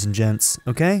positive, ladies and gents,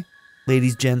 okay?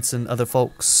 Ladies, gents, and other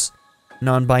folks.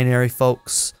 Non-binary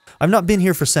folks. I've not been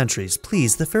here for centuries.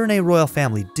 Please, the Firenze royal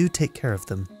family, do take care of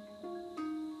them.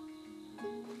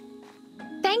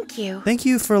 Thank you. Thank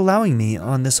you for allowing me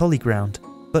on this holy ground.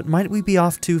 But might we be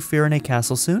off to Firenze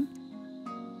Castle soon?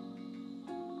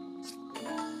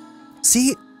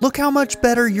 See? Look how much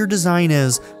better your design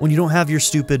is when you don't have your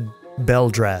stupid bell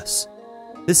dress.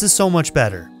 This is so much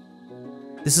better.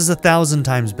 This is 1,000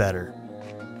 times better.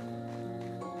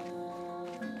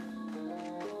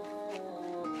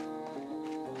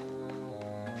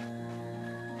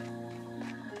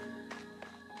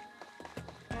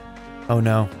 Oh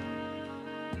no.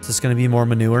 Is this gonna be more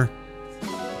manure?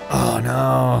 Oh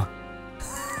no.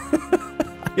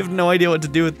 I have no idea what to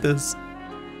do with this.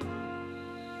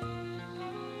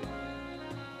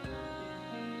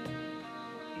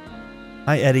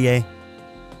 Hi, Eddie.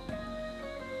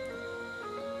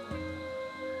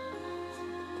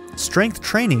 Strength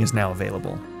training is now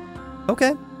available.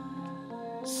 Okay.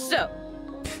 So,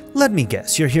 let me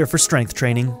guess, you're here for strength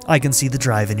training. I can see the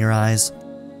drive in your eyes.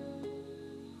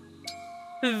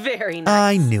 very nice.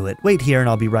 I knew it. Wait here and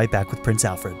I'll be right back with Prince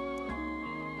Alfred.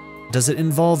 Does it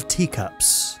involve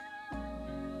teacups?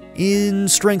 In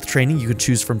strength training, you can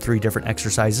choose from 3 different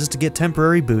exercises to get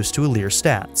temporary boosts to Elyos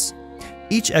stats.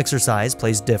 Each exercise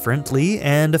plays differently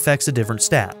and affects a different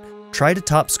stat. Try to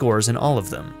top scores in all of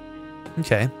them.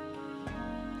 Okay.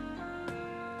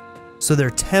 So they're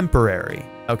temporary.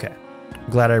 Okay.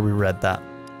 Glad I reread that.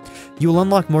 You will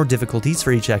unlock more difficulties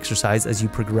for each exercise as you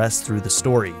progress through the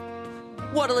story.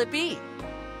 What'll it be?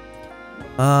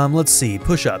 Let's see.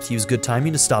 Push-ups. Use good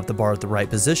timing to stop the bar at the right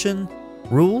position.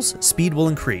 Rules. Speed will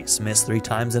increase. Miss 3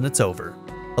 times and it's over.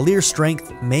 Elyos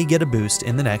strength may get a boost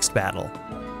in the next battle.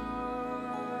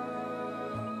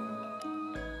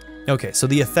 Okay, so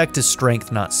the effect is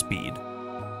strength, not speed.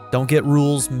 Don't get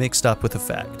rules mixed up with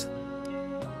effect.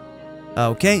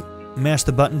 Okay, mash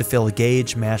the button to fill a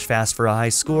gauge, mash fast for a high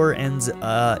score, and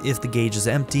if the gauge is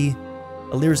empty,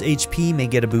 Elyos HP may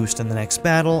get a boost in the next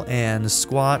battle, and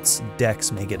squats,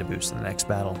 dex may get a boost in the next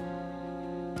battle.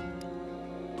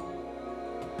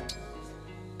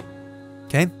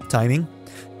 Okay, timing.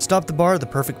 Stop the bar at the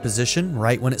perfect position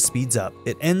right when it speeds up.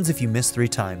 It ends if you miss 3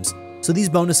 times. So these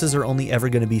bonuses are only ever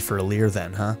going to be for Elyos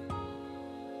then, huh?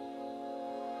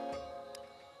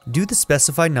 Do the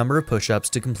specified number of push-ups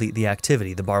to complete the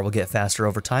activity. The bar will get faster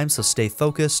over time, so stay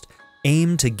focused.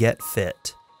 Aim to get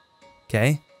fit.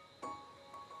 Okay?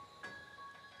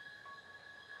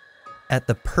 At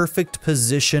the perfect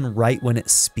position right when it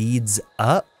speeds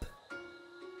up?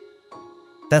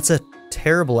 That's a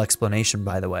terrible explanation,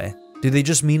 by the way. Do they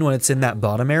just mean when it's in that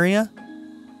bottom area?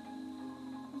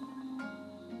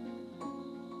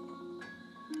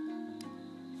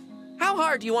 How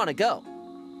hard do you want to go?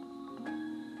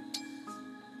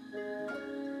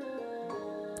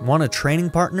 Want a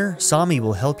training partner? Sami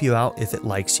will help you out if it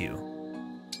likes you.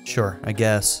 Sure, I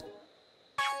guess.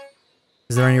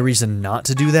 Is there any reason not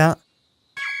to do that?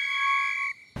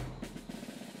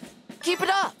 Keep it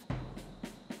up!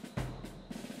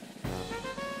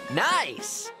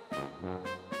 Nice!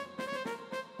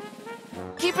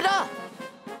 Keep it up!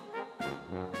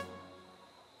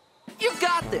 You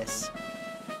got this!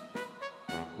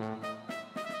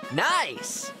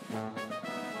 Nice!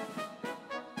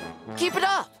 Keep it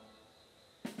up!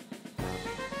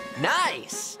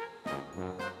 Nice!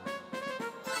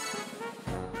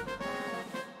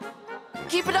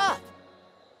 Keep it up!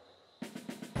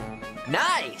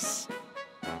 Nice!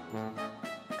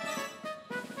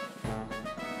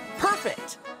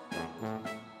 Perfect!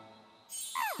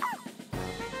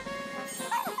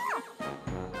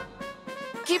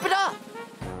 Keep it up!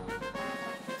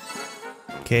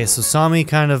 Okay, so Sami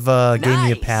kind of gave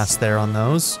me a pass there on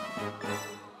those.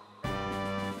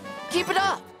 Keep it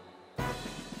up!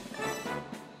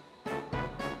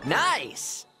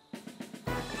 Nice!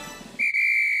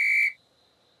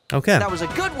 Okay. That was a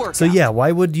good workout. So yeah,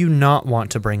 why would you not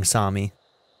want to bring Sami?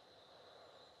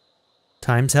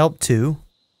 Times help 2.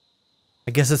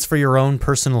 I guess it's for your own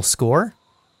personal score?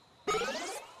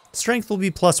 Strength will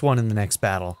be +1 in the next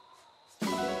battle.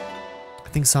 I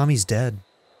think Sami's dead.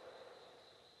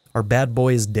 Our bad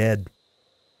boy is dead.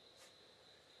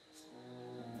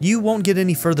 You won't get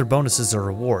any further bonuses or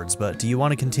rewards, but do you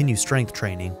want to continue strength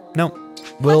training? No.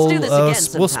 We'll do this again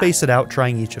we'll sometime. space it out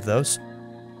trying each of those.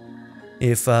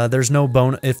 If there's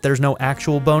no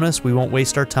actual bonus, we won't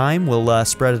waste our time. We'll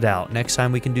spread it out. Next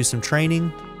time we can do some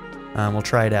training. We'll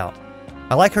try it out.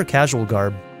 I like her casual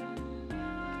garb.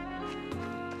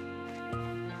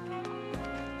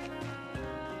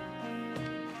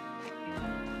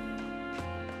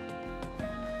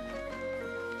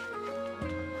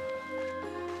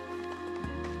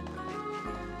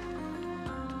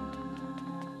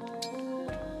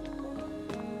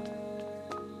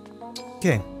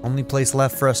 Okay, only place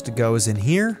left for us to go is in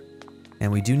here.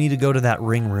 And we do need to go to that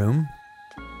ring room.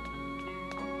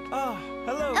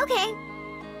 Hello. Okay.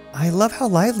 I love how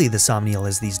lively the Somniel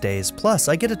is these days. Plus,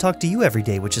 I get to talk to you every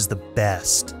day, which is the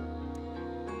best.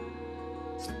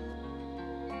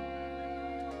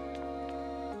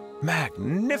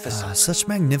 Magnificent. Such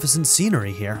magnificent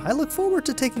scenery here. I look forward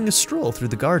to taking a stroll through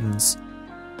the gardens.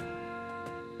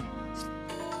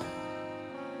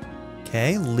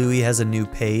 Okay, Louis has a new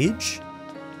page.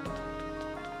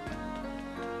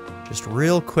 Just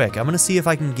real quick, I'm gonna see if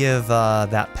I can give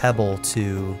that pebble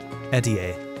to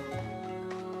Etier.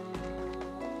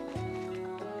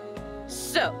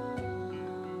 So.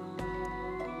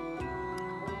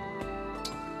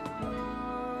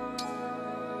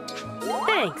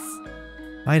 Thanks.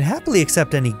 I'd happily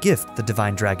accept any gift the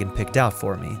Divine Dragon picked out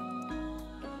for me.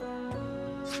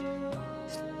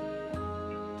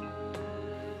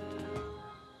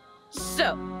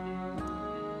 So.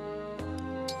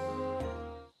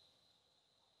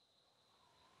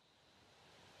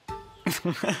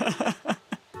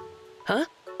 Huh?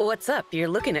 What's up? You're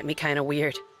looking at me kind of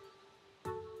weird.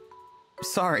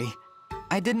 Sorry.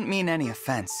 I didn't mean any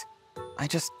offense. I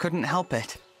just couldn't help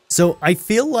it. So I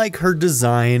feel like her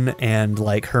design and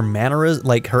like her mannerism,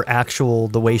 like her actual,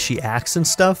 the way she acts and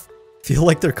stuff, feel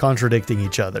like they're contradicting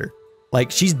each other.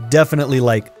 Like she's definitely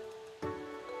like,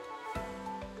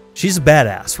 she's a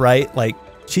badass, right? Like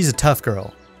she's a tough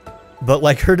girl, but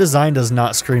like her design does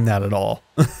not scream that at all.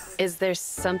 Is there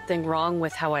something wrong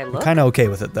with how I look? I'm kind of okay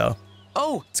with it though.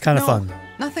 Oh, it's kind of no, fun.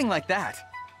 Nothing like that.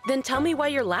 Then tell me why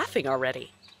you're laughing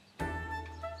already.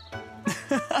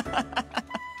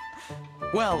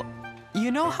 Well, you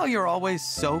know how you're always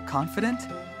so confident?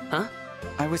 Huh?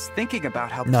 I was thinking about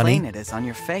how Nani? plain it is on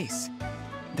your face.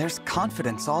 There's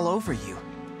confidence all over you.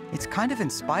 It's kind of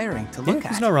inspiring to look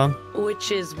at. He's not wrong.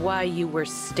 Which is why you were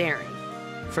staring.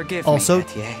 Forgive Also, me,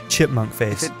 Etier. chipmunk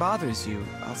face. If it bothers you,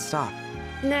 I'll stop.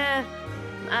 Nah,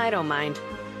 I don't mind.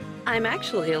 I'm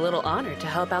actually a little honored to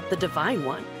help out the Divine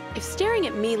One. If staring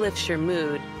at me lifts your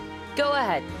mood, go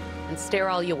ahead and stare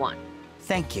all you want.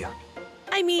 Thank you.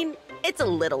 I mean, it's a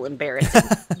little embarrassing,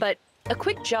 but a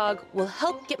quick jog will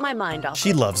help get my mind off.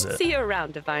 She loves it. See you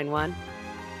around, Divine One.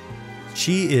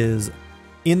 She is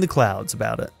in the clouds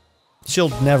about it. She'll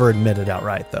never admit it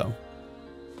outright, though.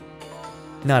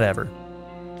 Not ever.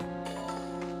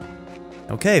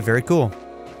 Okay, very cool.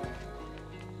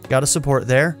 Got a support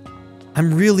there.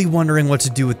 I'm really wondering what to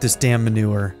do with this damn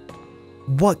manure.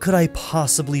 What could I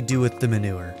possibly do with the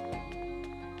manure?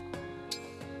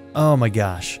 Oh my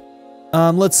gosh.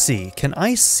 Let's see. Can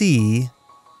I see?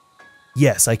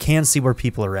 Yes, I can see where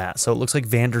people are at. So it looks like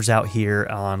Vander's out here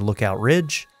on Lookout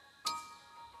Ridge.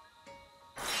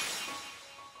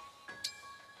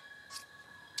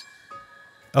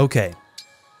 Okay.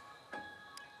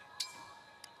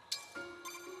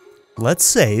 Let's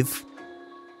save.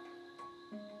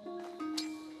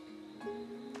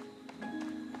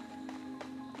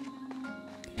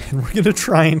 And we're gonna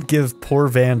try and give poor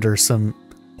Vander some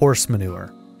horse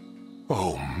manure.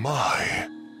 Oh my.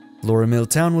 Loramil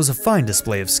Town was a fine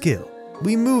display of skill.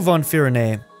 We move on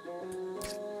Firene.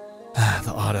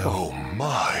 The auto. Oh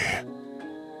my.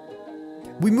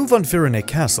 We move on Firene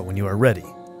Castle when you are ready.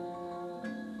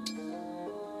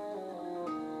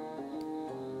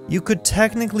 You could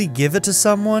technically give it to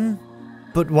someone,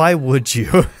 but why would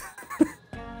you?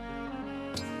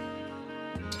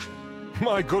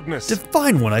 My goodness.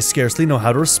 Divine One, I scarcely know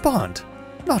how to respond.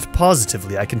 Not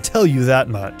positively, I can tell you that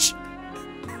much.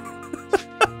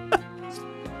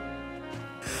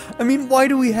 I mean, why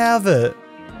do we have it?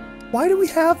 Why do we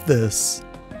have this?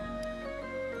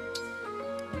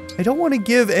 I don't want to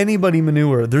give anybody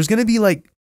manure. There's gonna be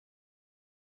like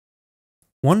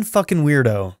one fucking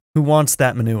weirdo who wants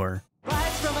that manure.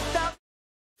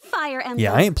 Fire Emblem.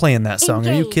 Yeah, I ain't playing that song.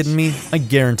 Are you Engage. kidding me? I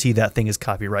guarantee that thing is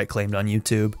copyright claimed on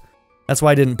YouTube. That's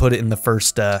why I didn't put it in the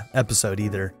first episode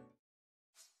either.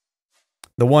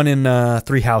 The one in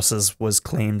Three Houses was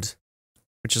claimed,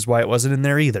 which is why it wasn't in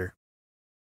there either.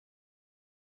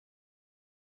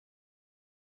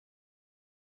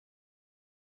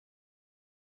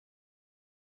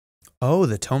 Oh,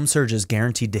 the Tome Surge is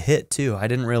guaranteed to hit too. I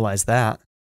didn't realize that.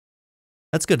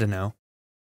 That's good to know.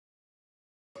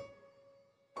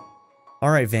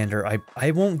 Alright, Vander,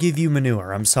 I won't give you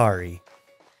manure, I'm sorry.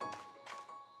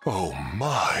 Oh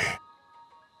my.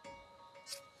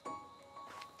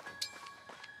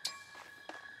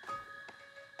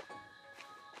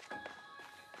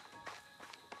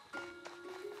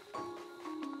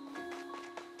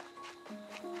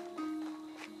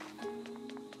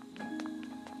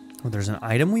 Oh, there's an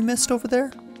item we missed over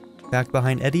there? Back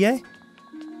behind Eddie?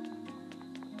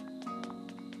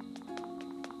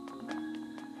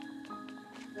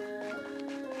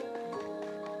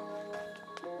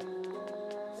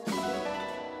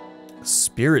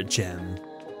 Spirit gem.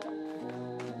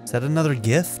 Is that another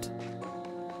gift?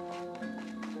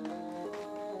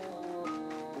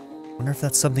 Wonder if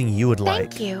that's something you would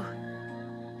like. Thank you.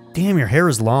 Damn, your hair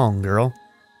is long, girl.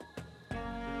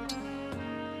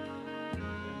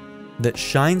 That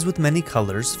shines with many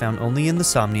colors, found only in the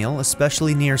Somniel,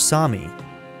 especially near Sami.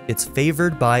 It's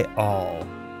favored by all.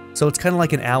 So it's kind of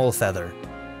like an owl feather.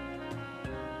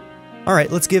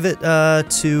 Alright, let's give it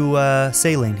to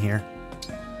Saline here.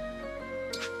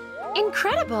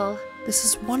 Incredible. This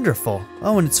is wonderful.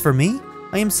 Oh, and it's for me?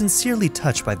 I am sincerely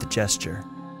touched by the gesture.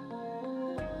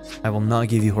 I will not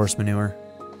give you horse manure.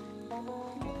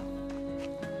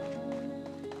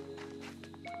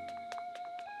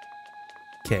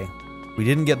 Okay, we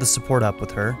didn't get the support up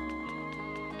with her.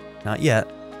 Not yet.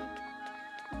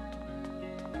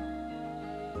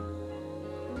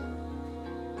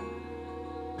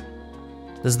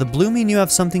 Does the blue mean you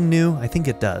have something new? I think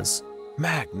it does.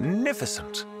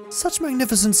 Magnificent. Such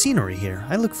magnificent scenery here.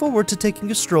 I look forward to taking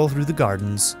a stroll through the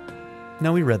gardens.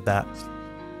 Now we read that.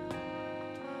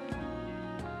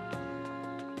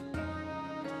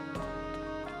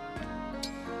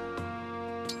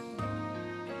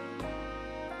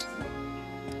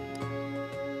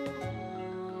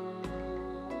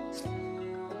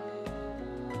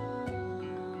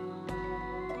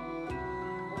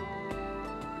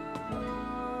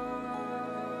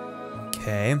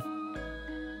 Okay.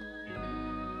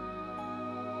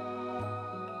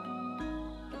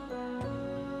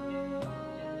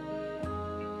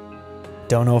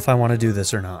 Don't know if I want to do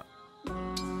this or not.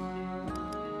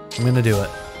 I'm gonna do it.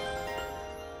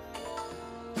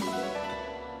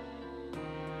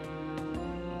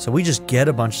 So we just get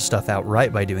a bunch of stuff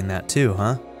outright by doing that too,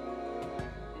 huh?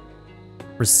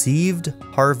 Received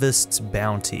Harvest's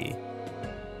Bounty.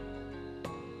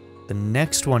 The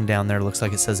next one down there looks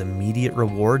like it says immediate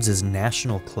rewards is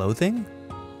national clothing?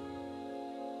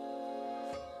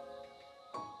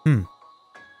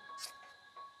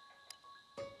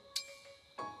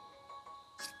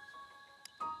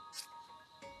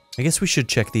 I guess we should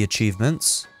check the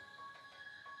achievements.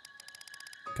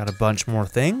 Got a bunch more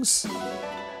things.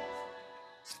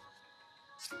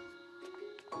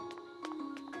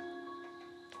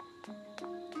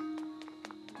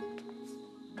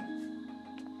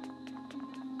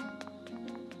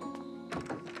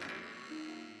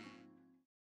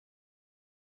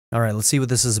 All right, let's see what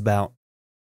this is about.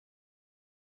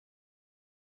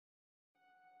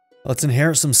 Let's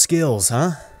inherit some skills,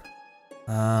 huh?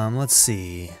 Let's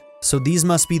see. So these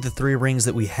must be the 3 rings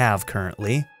that we have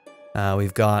currently.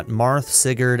 We've got Marth,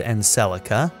 Sigurd, and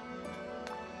Celica.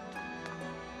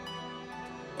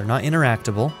 They're not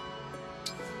interactable.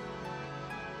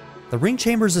 The ring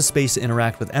chamber is a space to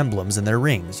interact with emblems and their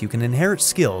rings. You can inherit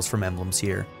skills from emblems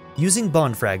here. Using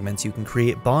bond fragments, you can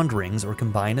create bond rings or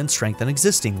combine and strengthen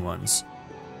existing ones.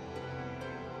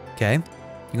 Okay.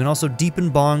 You can also deepen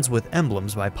bonds with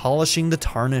emblems by polishing the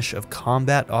tarnish of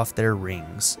combat off their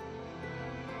rings.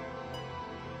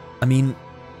 I mean,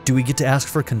 do we get to ask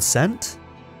for consent?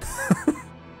 I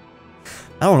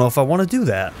don't know if I want to do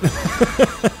that.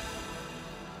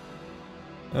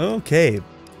 Okay.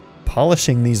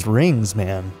 Polishing these rings,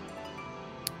 man.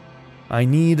 I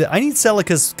need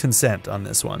Celica's consent on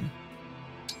this one.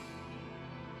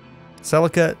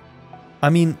 Celica, I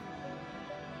mean,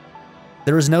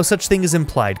 there is no such thing as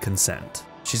implied consent.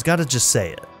 She's got to just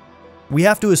say it. We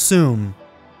have to assume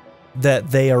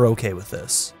that they are okay with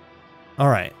this. All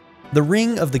right. The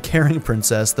Ring of the Caring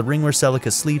Princess, the ring where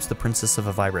Celica sleeps, the princess of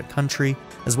a vibrant country,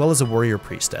 as well as a warrior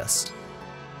priestess.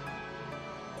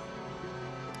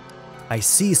 I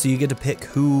see, so you get to pick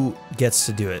who gets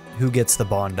to do it, who gets the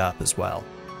bond up as well.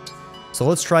 So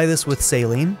let's try this with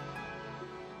Saline.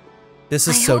 This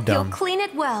is so dumb. You'll clean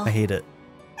it well. I hate it.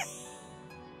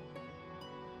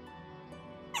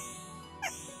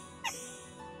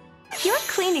 Your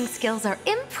cleaning skills are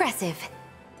impressive.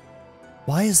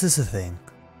 Why is this a thing?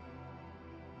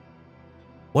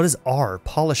 What is R?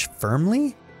 Polish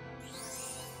firmly?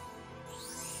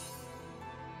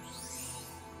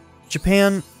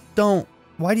 Japan, don't.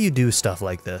 Why do you do stuff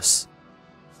like this?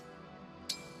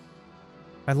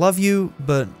 I love you,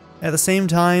 but at the same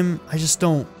time, I just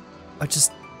don't. I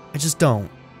just don't.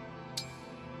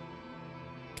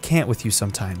 I can't with you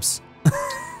sometimes.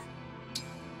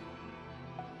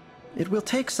 It will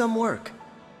take some work.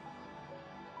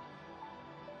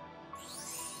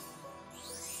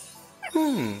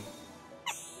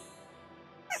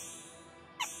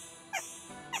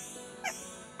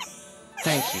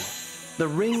 Thank you. The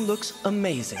ring looks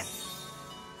amazing.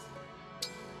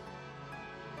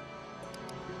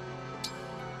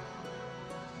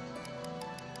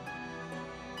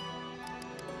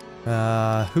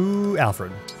 Who?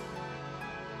 Alfred.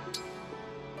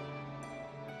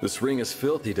 This ring is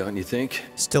filthy, don't you think?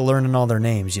 Still learning all their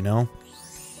names, you know?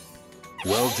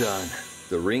 Well done.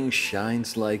 The ring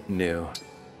shines like new.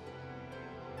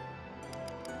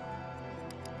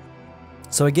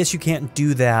 So I guess you can't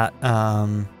do that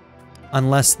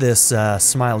unless this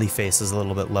smiley face is a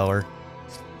little bit lower.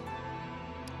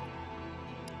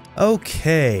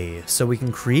 Okay, so we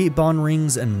can create bond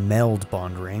rings and meld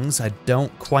bond rings. I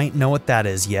don't quite know what that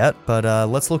is yet, but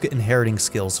let's look at inheriting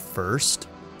skills first.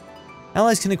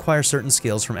 Allies can acquire certain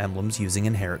skills from emblems using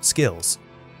inherit skills.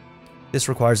 This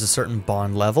requires a certain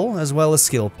bond level, as well as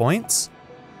skill points.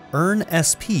 Earn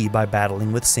SP by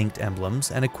battling with synced emblems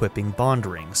and equipping bond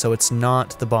rings, so it's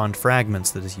not the bond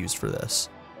fragments that is used for this.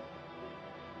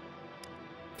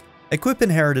 Equip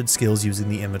inherited skills using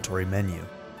the inventory menu.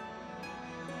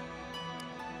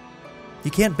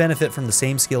 You can't benefit from the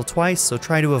same skill twice, so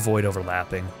try to avoid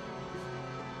overlapping.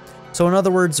 So in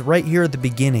other words, right here at the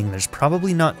beginning, there's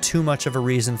probably not too much of a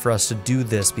reason for us to do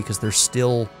this because they're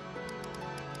still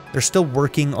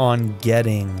working on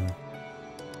getting...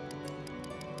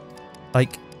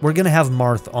 Like, we're gonna have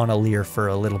Marth on Elyos for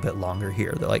a little bit longer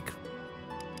here. They're like,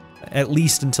 at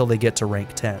least until they get to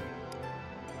rank 10.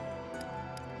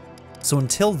 So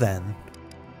until then,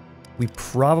 we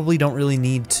probably don't really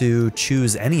need to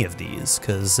choose any of these,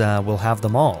 because we'll have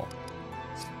them all.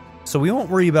 So we won't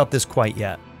worry about this quite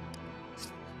yet.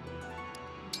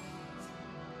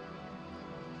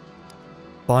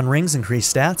 Bond rings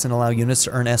increase stats and allow units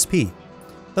to earn SP,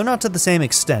 though not to the same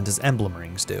extent as Emblem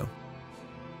Rings do.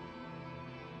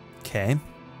 Okay.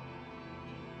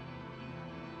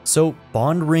 So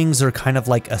bond rings are kind of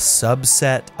like a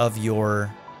subset of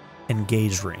your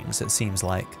engaged rings, it seems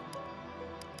like.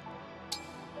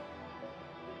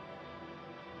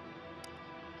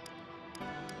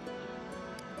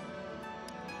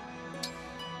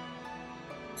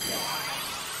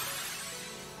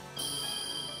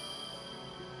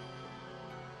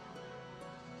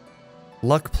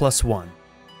 Luck +1.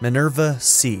 Minerva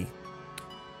C.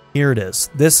 Here it is.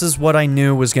 This is what I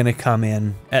knew was going to come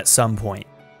in at some point.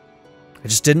 I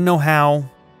just didn't know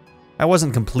how. I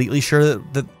wasn't completely sure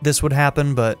that this would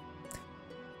happen, but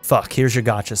fuck, here's your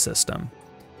gacha system.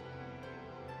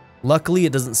 Luckily,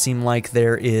 it doesn't seem like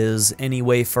there is any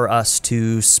way for us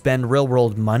to spend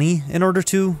real-world money in order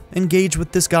to engage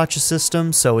with this gacha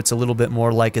system, so it's a little bit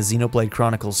more like a Xenoblade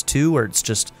Chronicles 2, where it's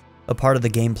just a part of the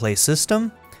gameplay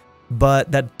system,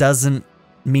 but that doesn't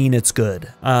mean it's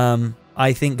good.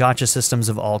 I think gacha systems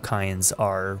of all kinds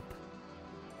are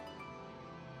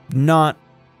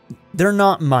they're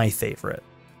not my favorite.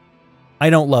 I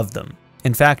don't love them.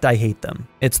 In fact, I hate them.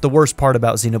 It's the worst part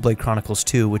about Xenoblade Chronicles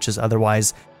 2, which is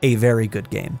otherwise a very good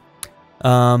game.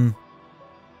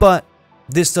 But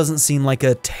this doesn't seem like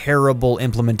a terrible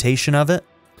implementation of it.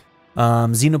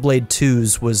 Xenoblade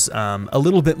 2's was a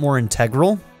little bit more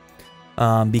integral,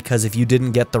 because if you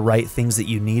didn't get the right things that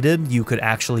you needed, you could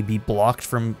actually be blocked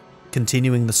from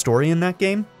continuing the story in that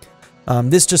game.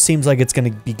 This just seems like it's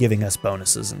going to be giving us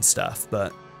bonuses and stuff,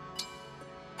 but...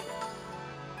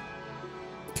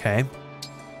 Okay.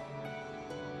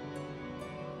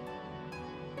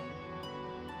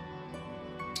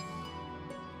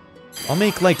 I'll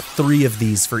make like 3 of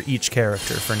these for each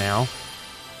character for now.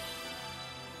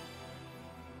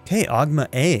 Okay, Ogma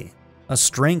A. A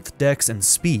strength, dex, and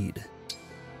speed.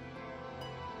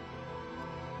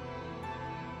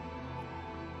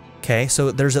 Okay,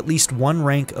 so there's at least 1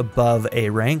 rank above A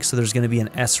rank, so there's going to be an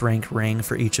S rank ring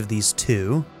for each of these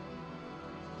 2.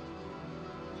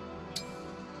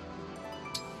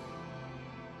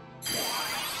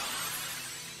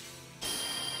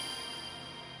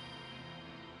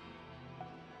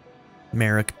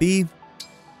 Merrick B.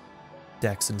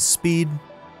 Dex and speed.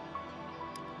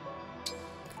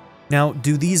 Now,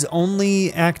 do these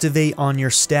only activate on your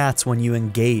stats when you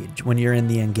engage, when you're in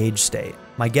the engaged state?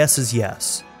 My guess is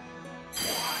yes.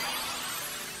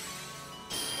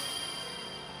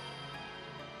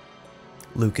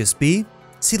 Lucas B.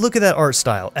 See, look at that art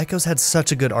style. Echo's had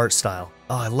such a good art style.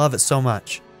 Oh, I love it so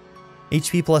much.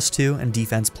 HP +2 and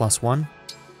defense +1.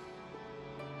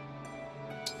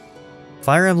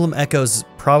 Fire Emblem Echoes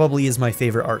probably is my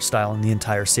favorite art style in the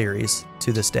entire series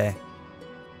to this day.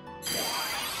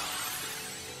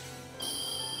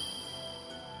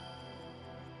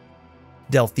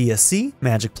 Delphia C,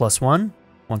 magic +1.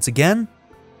 Once again,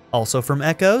 also from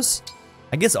Echoes.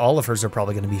 I guess all of hers are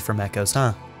probably going to be from Echoes,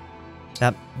 huh?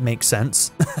 That makes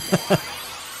sense.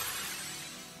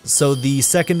 So the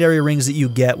secondary rings that you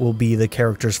get will be the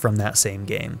characters from that same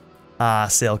game. Ah,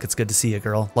 Silk, it's good to see you,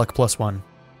 girl. Luck +1.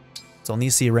 It's only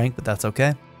a C rank, but that's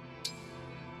okay.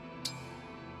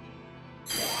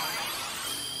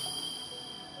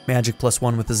 Magic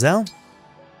 +1 with the Zell.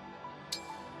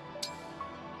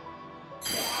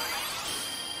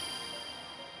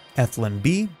 Ethlyn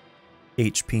B,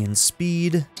 HP and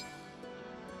speed.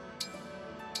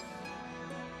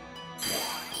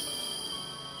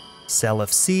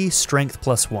 Seliph C, strength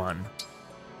 +1.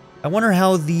 I wonder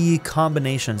how the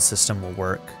combination system will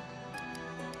work.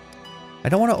 I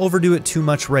don't want to overdo it too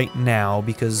much right now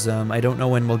because I don't know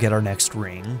when we'll get our next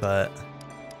ring, but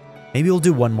maybe we'll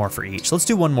do one more for each. Let's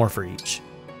do one more for each.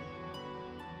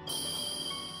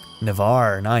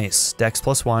 Navarre, nice. Dex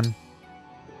 +1.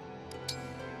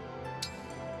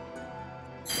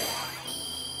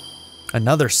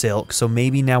 Another Silk, so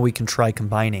maybe now we can try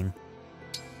combining.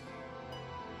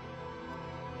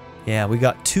 Yeah, we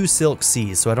got 2 Silk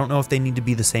C's, so I don't know if they need to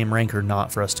be the same rank or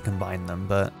not for us to combine them,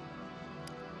 but...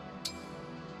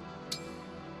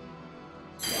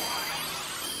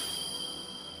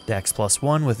 Dex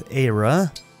 +1 with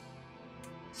Aira.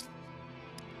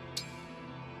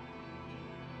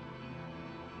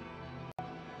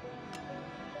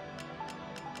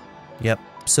 Yep,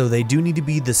 so they do need to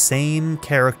be the same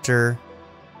character,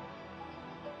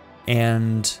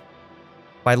 and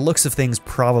by the looks of things,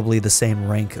 probably the same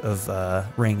rank of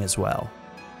ring as well.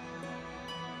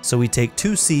 So we take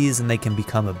 2 C's and they can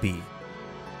become a B.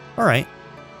 Alright.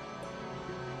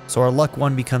 So our luck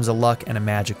 1 becomes a luck and a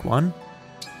magic 1.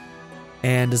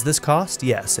 And does this cost?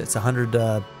 Yes, it's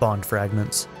 100 bond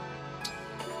fragments.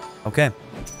 Okay.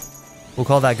 We'll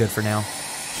call that good for now.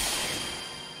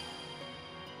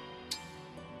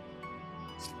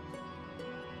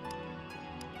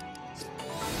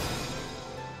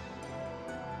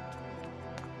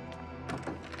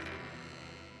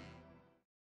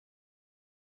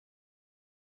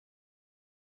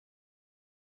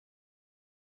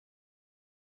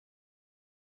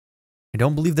 I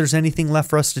don't believe there's anything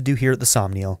left for us to do here at the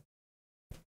Somniel.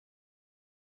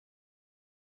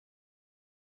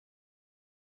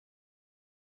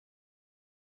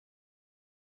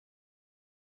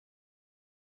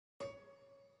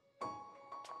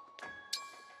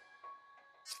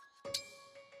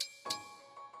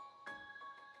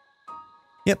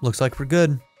 Yep, looks like we're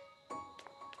good.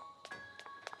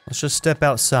 Let's just step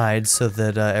outside so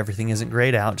that everything isn't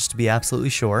grayed out, just to be absolutely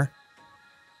sure.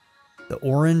 The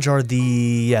orange are the...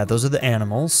 yeah, those are the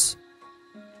animals.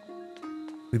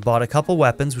 We bought a couple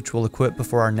weapons, which we'll equip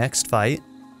before our next fight.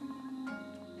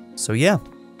 So yeah,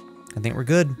 I think we're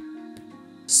good.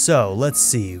 So, let's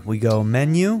see. We go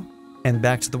menu, and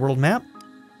back to the world map.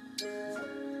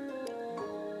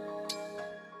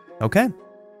 Okay.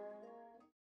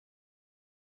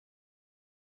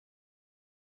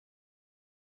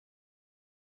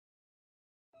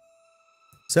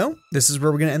 So, this is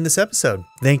where we're going to end this episode.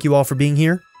 Thank you all for being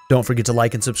here. Don't forget to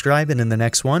like and subscribe, and in the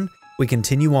next one, we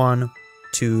continue on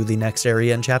to the next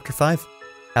area in Chapter 5.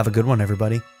 Have a good one,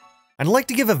 everybody. I'd like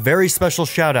to give a very special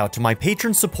shout out to my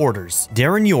patron supporters,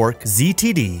 Darren York,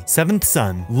 ZTD, 7th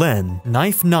Son, Len,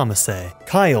 Knife Namaste,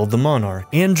 Kyle the Monarch,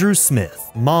 Andrew Smith,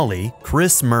 Molly,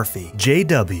 Chris Murphy,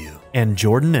 JW, and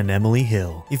Jordan and Emily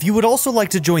Hill. If you would also like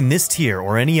to join this tier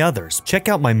or any others, check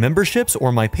out my memberships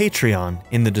or my Patreon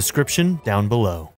in the description down below.